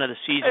home run of the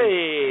season.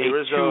 Hey, a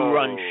Rizzo.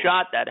 2-run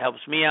shot. That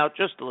helps me out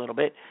just a little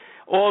bit.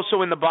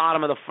 Also in the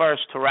bottom of the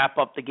first, to wrap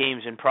up the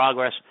games in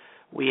progress,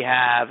 we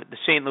have the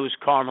St. Louis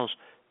Cardinals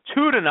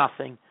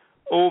 2-0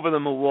 over the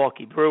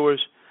Milwaukee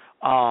Brewers.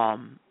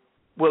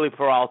 Willie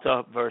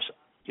Peralta versus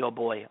your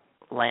boy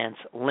Lance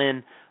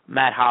Lynn.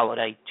 Matt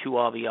Holliday, 2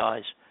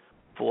 RBIs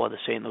for the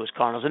St. Louis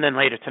Cardinals. And then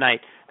later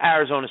tonight,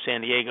 Arizona,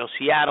 San Diego,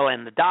 Seattle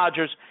and the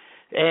Dodgers,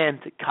 and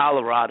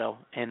Colorado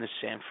and the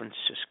San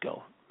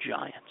Francisco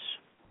Giants.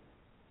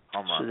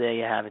 So there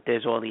you have it.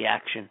 There's all the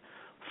action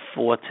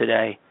for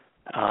today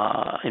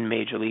in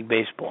Major League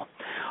Baseball.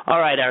 All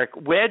right, Eric,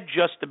 we're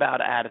just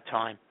about out of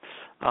time.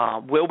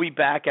 We'll be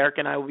back. Eric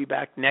and I will be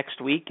back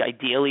next week.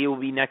 Ideally, it will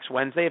be next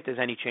Wednesday if there's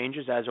any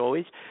changes, as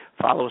always.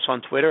 Follow us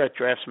on Twitter at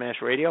Draft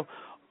Smash Radio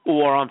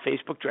or on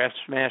Facebook, Draft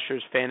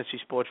Smashers Fantasy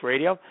Sports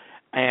Radio.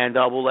 And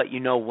we'll let you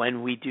know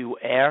when we do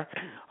air.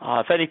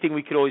 If anything,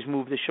 we could always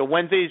move the show.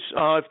 Wednesdays,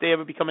 if they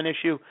ever become an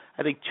issue,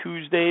 I think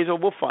Tuesdays, or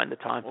we'll find the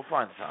time.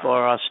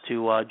 For us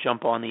to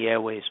jump on the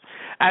airways.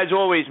 As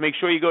always, make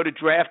sure you go to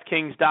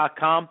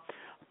DraftKings.com.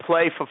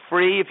 Play for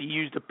free if you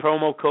use the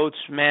promo code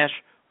SMASH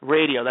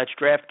Radio. That's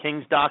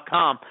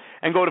DraftKings.com.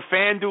 And go to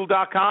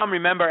FanDuel.com.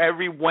 Remember,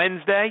 every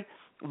Wednesday,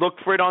 look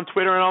for it on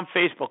Twitter and on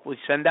Facebook. We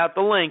send out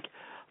the link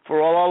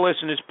for all our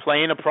listeners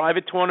playing a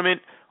private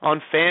tournament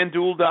on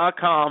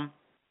FanDuel.com,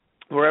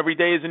 where every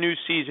day is a new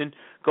season.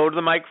 Go to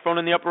the microphone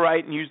in the upper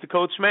right and use the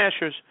code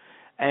SMASHERS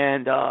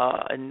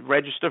and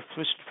register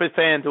for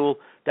FanDuel.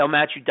 They'll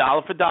match you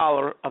dollar for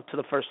dollar up to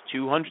the first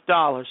 $200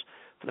 for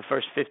the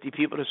first 50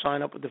 people to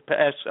sign up with the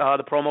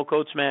promo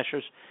code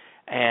SMASHERS.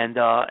 And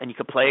you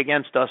can play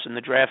against us in the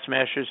Draft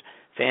Smashers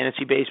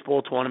Fantasy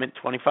Baseball Tournament,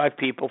 25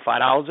 people,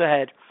 $5 a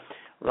head.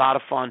 A lot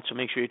of fun, so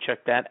make sure you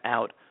check that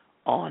out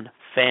on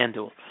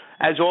FanDuel.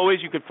 As always,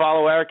 you can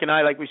follow Eric and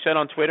I, like we said,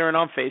 on Twitter and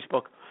on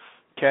Facebook.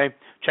 Okay?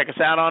 Check us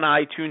out on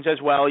iTunes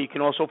as well. You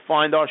can also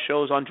find our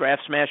shows on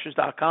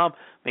DraftSmashers.com.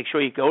 Make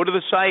sure you go to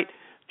the site.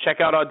 Check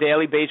out our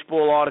daily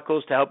baseball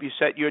articles to help you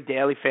set your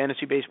daily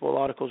fantasy baseball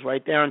articles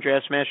right there on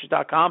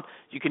DraftSmashers.com.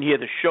 You can hear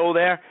the show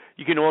there.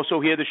 You can also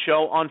hear the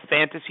show on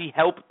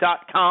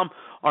FantasyHelp.com,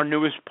 our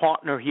newest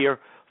partner here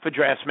for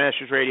Draft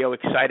Smashers Radio.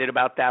 Excited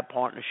about that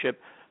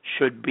partnership.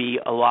 Should be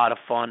a lot of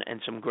fun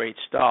and some great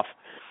stuff.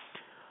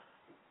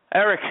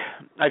 Eric,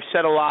 I've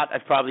said a lot.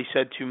 I've probably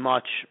said too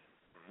much.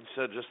 You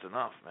said just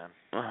enough, man.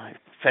 All right,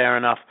 fair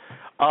enough.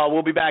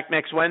 We'll be back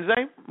next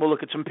Wednesday. We'll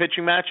look at some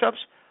pitching matchups.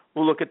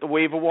 We'll look at the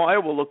waiver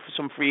wire. We'll look for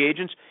some free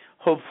agents,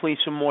 hopefully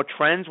some more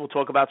trends. We'll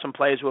talk about some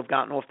players who have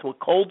gotten off to a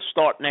cold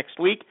start next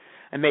week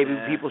and maybe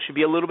people should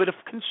be a little bit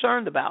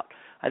concerned about.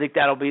 I think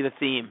that'll be the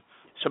theme.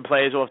 Some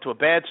players off to a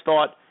bad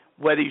start,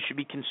 whether you should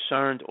be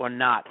concerned or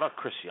not. What about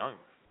Chris Young?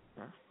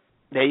 Huh?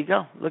 There you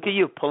go. Look at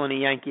you pulling a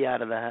Yankee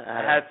out of the hat.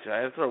 I had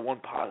to throw one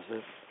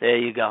positive. There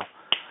you go.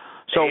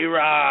 So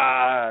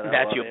A-Rod.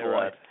 That's your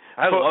boy.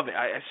 I love it.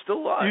 I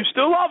still love it. You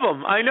still love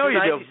him. I know you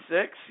do.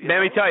 96.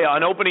 Let me tell you,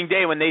 on opening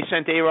day when they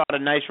sent A-Rod a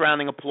nice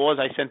rounding applause,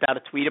 I sent out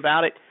a tweet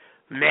about it.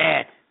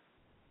 Man,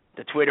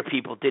 the Twitter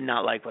people did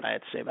not like what I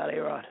had to say about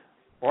A-Rod.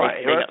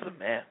 Why? A-Rod's the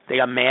man. They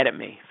got mad at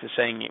me for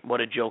saying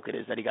what a joke it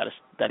is that he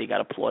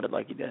got applauded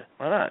like he did.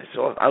 Why not?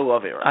 So I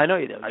love A-Rod. I know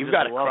you do. You've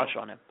got a crush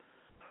on him.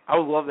 I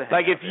would love to hang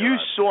like out if you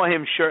saw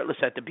him shirtless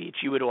at the beach,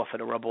 you would offer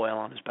to rub oil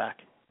on his back.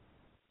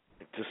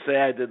 To say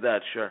I did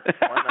that, sure.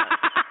 Why not?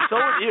 So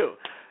would you.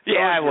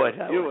 Yeah, I would.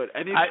 You would.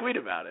 And you'd tweet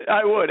about it.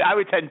 I would. I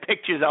would send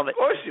pictures of it. Of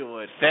course you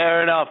would.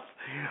 Fair enough.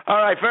 All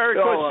right, for Eric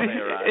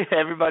Corsini.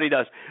 Everybody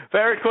does. For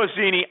Eric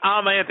Corsini,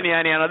 I'm Anthony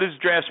Aniano. This is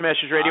Draft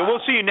Smashers Radio.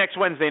 We'll see you next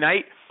Wednesday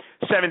night,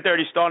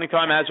 7:30 starting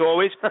time, as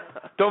always.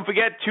 Don't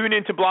forget, tune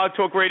in to Blog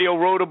Talk Radio,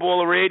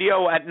 Rotoballer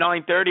Radio at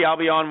 9:30. I'll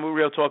be on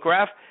Real Talk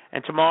Raf.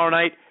 And tomorrow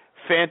night,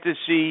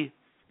 Fantasy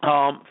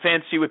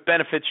with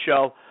Benefits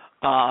show.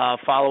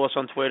 Follow us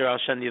on Twitter. I'll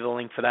send you the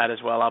link for that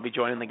as well. I'll be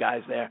joining the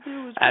guys there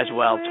as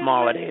well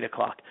tomorrow at 8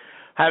 o'clock.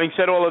 Having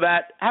said all of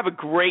that, have a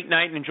great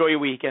night and enjoy your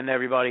weekend,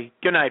 everybody.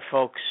 Good night,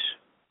 folks.